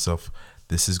 thinking to myself,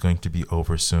 this is going to be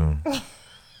over soon.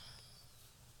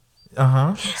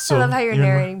 So I love how you're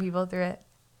narrating people through it.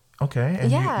 Okay.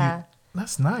 And Yeah.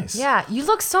 that's nice. Yeah, you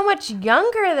look so much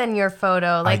younger than your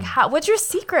photo. Like, what's your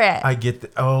secret? I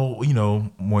get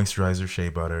moisturizer, shea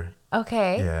butter.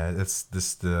 Okay. Yeah,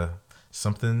 the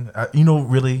something.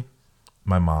 Really,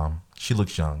 my mom. She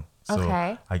looks young, so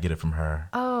Okay. I get it from her.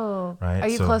 Oh, Right, Are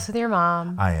you so- close with your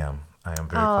mom? I am very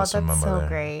Oh, close with my that's so mother.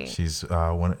 great. She's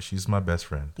she's my best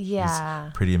friend. Yeah.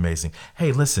 She's pretty amazing.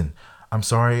 Hey, listen, I'm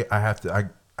sorry.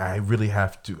 I really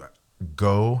have to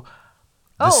go.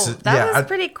 That was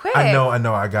pretty quick. I know.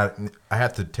 I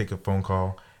have to take a phone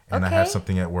call, and I have Okay.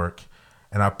 something at work,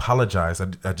 and I apologize.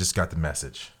 I just got the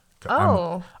message.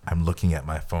 Oh. I'm looking at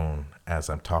my phone as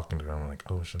I'm talking to her. I'm like,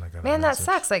 oh, should I got a Man, that message?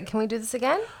 sucks. Like, can we do this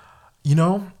again?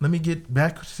 Let me get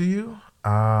back to you.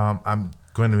 I'm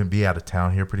going to be out of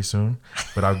town here pretty soon,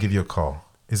 but I'll give you a call.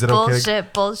 Is it okay?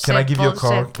 Bullshit. Can I give you a call?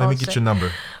 bullshit, Let me get your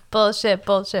number. Bullshit.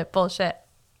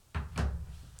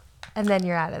 And then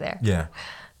you're out of there. Yeah.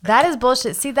 That is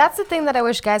bullshit. See, that's the thing that I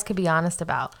wish guys could be honest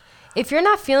about. If you're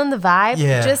not feeling the vibe,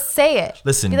 Yeah. just say it.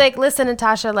 Listen. Be like, listen,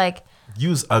 Natasha, like,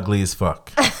 You's ugly as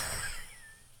fuck.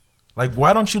 Like,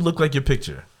 why don't you look like your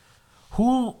picture?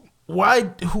 Why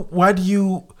do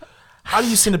you, how do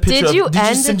you send a picture? did you end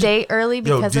the send date early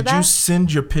because of Did that? you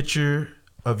send your picture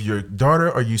of your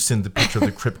daughter or you send the picture of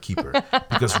the Crypt Keeper?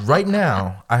 Because right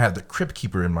now, I have the Crypt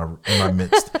Keeper in my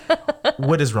midst.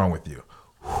 What is wrong with you?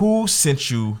 Who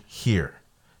sent you here?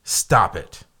 Stop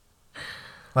it.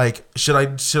 Like, should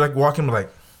I walk in like,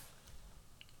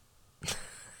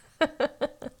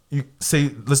 you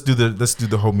say, let's do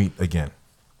the whole meet again.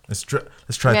 Let's try it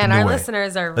Man, the new our way.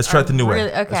 listeners are. Let's try it the new way.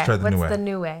 really, Okay. Let's try the new What's way. the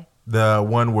new way? The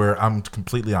one where I'm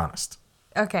completely honest.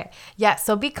 Okay. Yeah.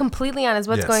 So be completely honest.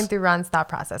 What's Yes. going through Ron's thought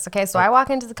process? Okay. So I walk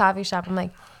into the coffee shop. I'm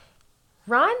like,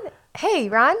 Ron? Hey,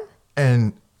 Ron?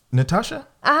 And Natasha,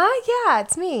 Yeah,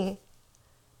 it's me.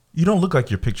 you don't look like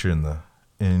your picture in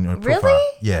your profile.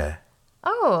 Really? Yeah.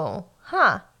 Oh,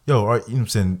 huh. Yo, you know what I'm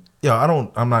saying?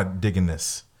 Yo, I'm not digging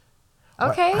this.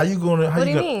 Okay. How you going to? What do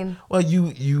you mean? Well,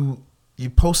 you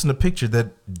posting a picture that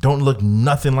don't look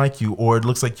nothing like you, or it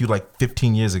looks like you like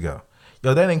 15 years ago.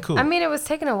 Yo, that ain't cool. I mean, it was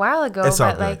taken a while ago, It's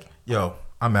all but good. like, Yo,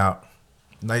 I'm out.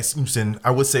 Nice. You know what I'm saying?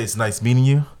 I would say it's nice meeting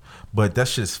you, but that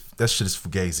shit is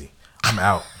fugazi. I'm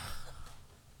out.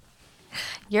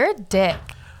 you're a dick.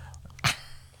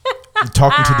 You're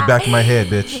talking to the back of my head,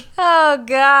 bitch. Oh,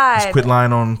 God. Just quit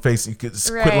lying on face. You could just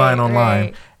quit lying online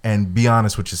right. and be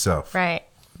honest with yourself. Right.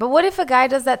 But what if a guy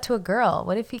does that to a girl?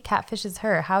 What if he catfishes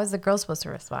her? How is the girl supposed to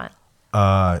respond?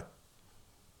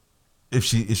 If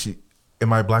she,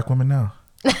 am I a black woman now?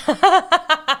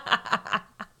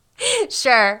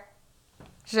 Sure.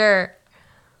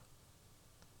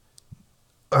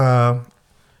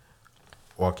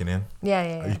 Walking in.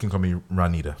 Yeah. You can call me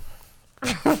Ronita.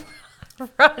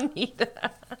 Ronita.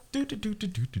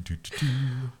 Do.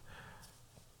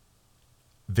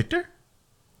 Victor?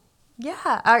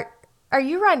 Yeah. Are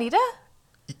you Ronita?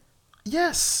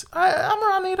 Yes, I'm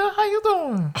Ronita. How you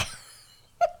doing?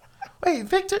 Wait,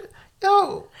 Victor.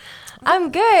 Yo,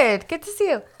 I'm good. Good to see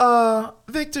you.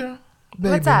 Victor. Baby,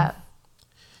 What's up?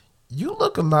 You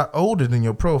look a lot older than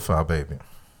your profile, baby.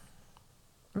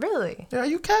 Really? Yeah, are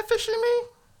you catfishing me?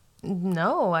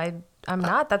 No, I'm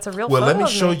not. That's a real Well, photo let me of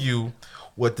show you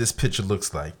what this picture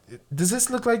looks like. Does this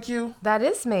look like you? That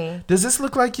is me. Does this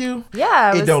look like you?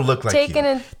 Yeah, It don't look like taken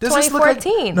you. in Does this look like-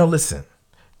 2014. No, listen.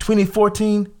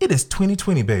 2014. It is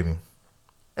 2020, baby.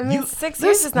 I mean, 6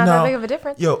 years is not that big of a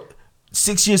difference. Yo,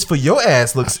 6 years for your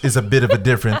ass is a bit of a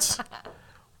difference.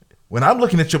 When I'm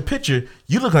looking at your picture,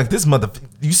 you look like this mother.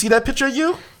 You see that picture of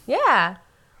you? Yeah.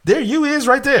 There you is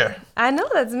right there. I know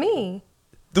that's me.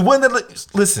 The one that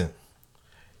listen.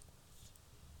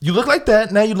 You look like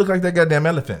that. Now you look like that goddamn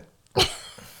elephant.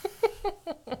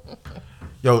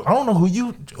 Yo, I don't know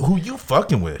who you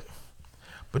fucking with.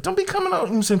 But don't be coming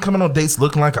on dates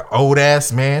looking like an old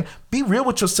ass man. Be real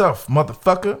with yourself,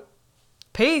 motherfucker.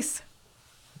 Peace.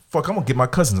 Fuck, I'm gonna get my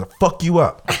cousins to fuck you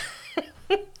up.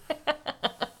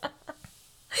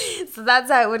 So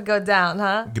that's how it would go down,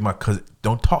 huh? Get my cousin.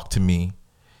 Don't talk to me,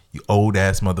 you old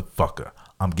ass motherfucker.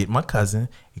 I'm getting my cousin.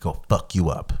 He gonna fuck you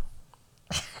up.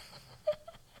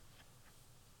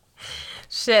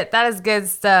 Shit, that is good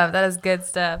stuff. That is good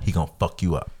stuff. He gonna fuck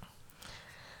you up.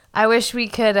 I wish we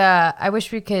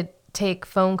could take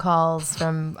phone calls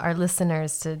from our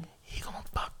listeners to. He gonna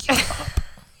fuck you up.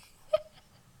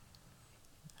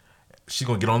 She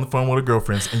gonna get on the phone with her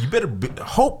girlfriends, and you better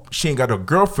hope she ain't got her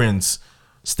girlfriends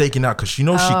staking out, because she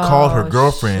knows she called her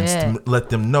girlfriends to let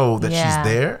them know that she's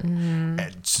there,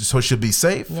 and so she'll be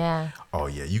safe. Yeah. Oh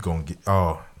yeah, you gonna get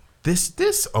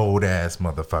this old ass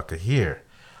motherfucker here.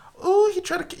 Ooh, he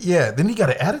tried to Then he got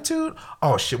an attitude.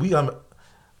 Oh shit,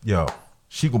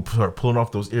 she gonna start pulling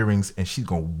off those earrings, and she's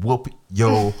gonna whoop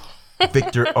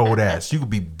Victor old ass. You gonna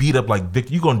be beat up like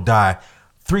Victor. You gonna die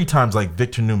 3 times like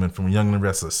Victor Newman from Young and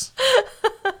Restless.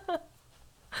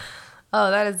 Oh,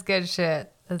 that is good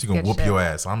shit. That's She's gonna good whoop shit. your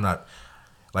ass. I'm not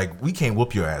like, we can't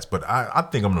whoop your ass, but I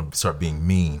think I'm gonna start being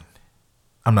mean.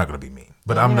 I'm not gonna be mean,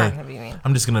 but Yeah, I'm you're not gonna be mean.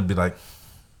 I'm just gonna be like,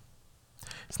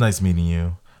 it's nice meeting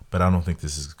you, but I don't think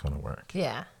this is gonna work.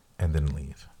 Yeah. And then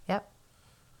leave. Yep.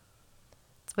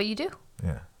 That's what you do.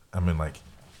 Yeah. I mean, like,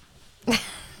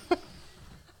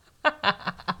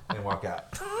 and walk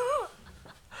out.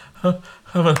 All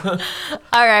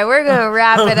right, we're gonna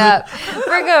wrap it up.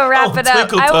 We're gonna wrap it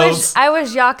up. I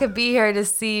wish y'all could be here to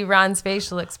see Ron's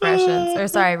facial expressions, or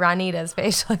sorry, Ronita's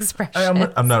facial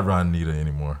expressions. I'm not Ronita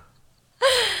anymore.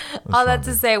 All that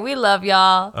to say, we love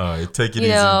y'all. Take it you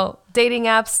easy. know, dating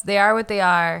apps, they are what they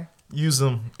are. Use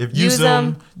them. Use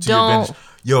them. To your advantage.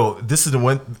 Yo, this is the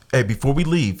one. Hey, before we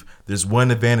leave, there's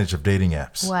one advantage of dating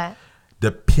apps. What?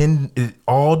 It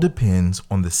all depends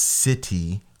on the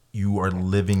city you are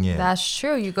living in. That's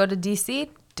true. You go to DC,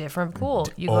 different pool.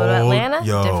 You go to Atlanta,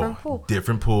 different pool.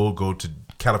 Different pool. Go to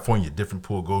California, different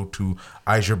pool. Go to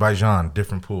Azerbaijan,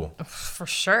 different pool. For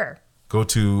sure. Go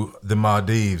to the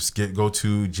Maldives. Go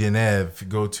to Geneva.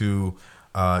 Go to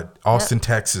Austin,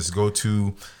 Texas. Go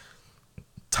to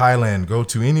Thailand. Go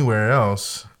to anywhere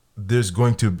else. There's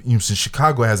going to, since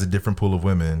Chicago has a different pool of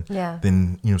women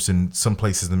than, in some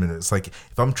places. It's like,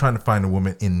 if I'm trying to find a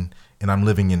woman and I'm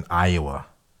living in Iowa,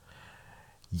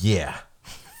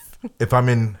 if I'm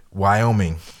in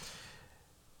Wyoming,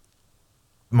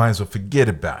 might as well forget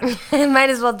about it. Might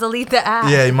as well delete the app.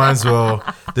 Yeah, you might as well.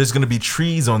 There's going to be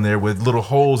trees on there with little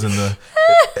holes in the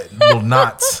little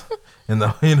knots. And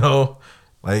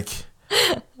like,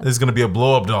 there's going to be a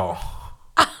blow up doll.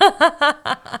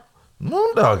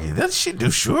 No, doggy, that shit do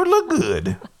sure look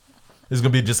good. There's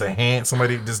going to be just a hand,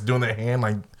 somebody just doing their hand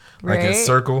like in a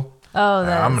circle. Oh,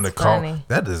 that's I'm gonna funny.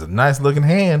 That is a nice looking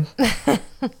hand.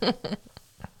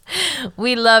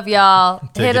 We love y'all.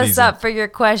 Hit us easy. up for your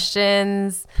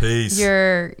questions. Peace.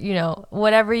 Your,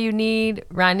 whatever you need,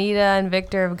 Ronita and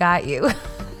Victor have got you.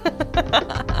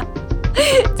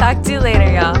 Talk to you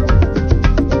later, y'all.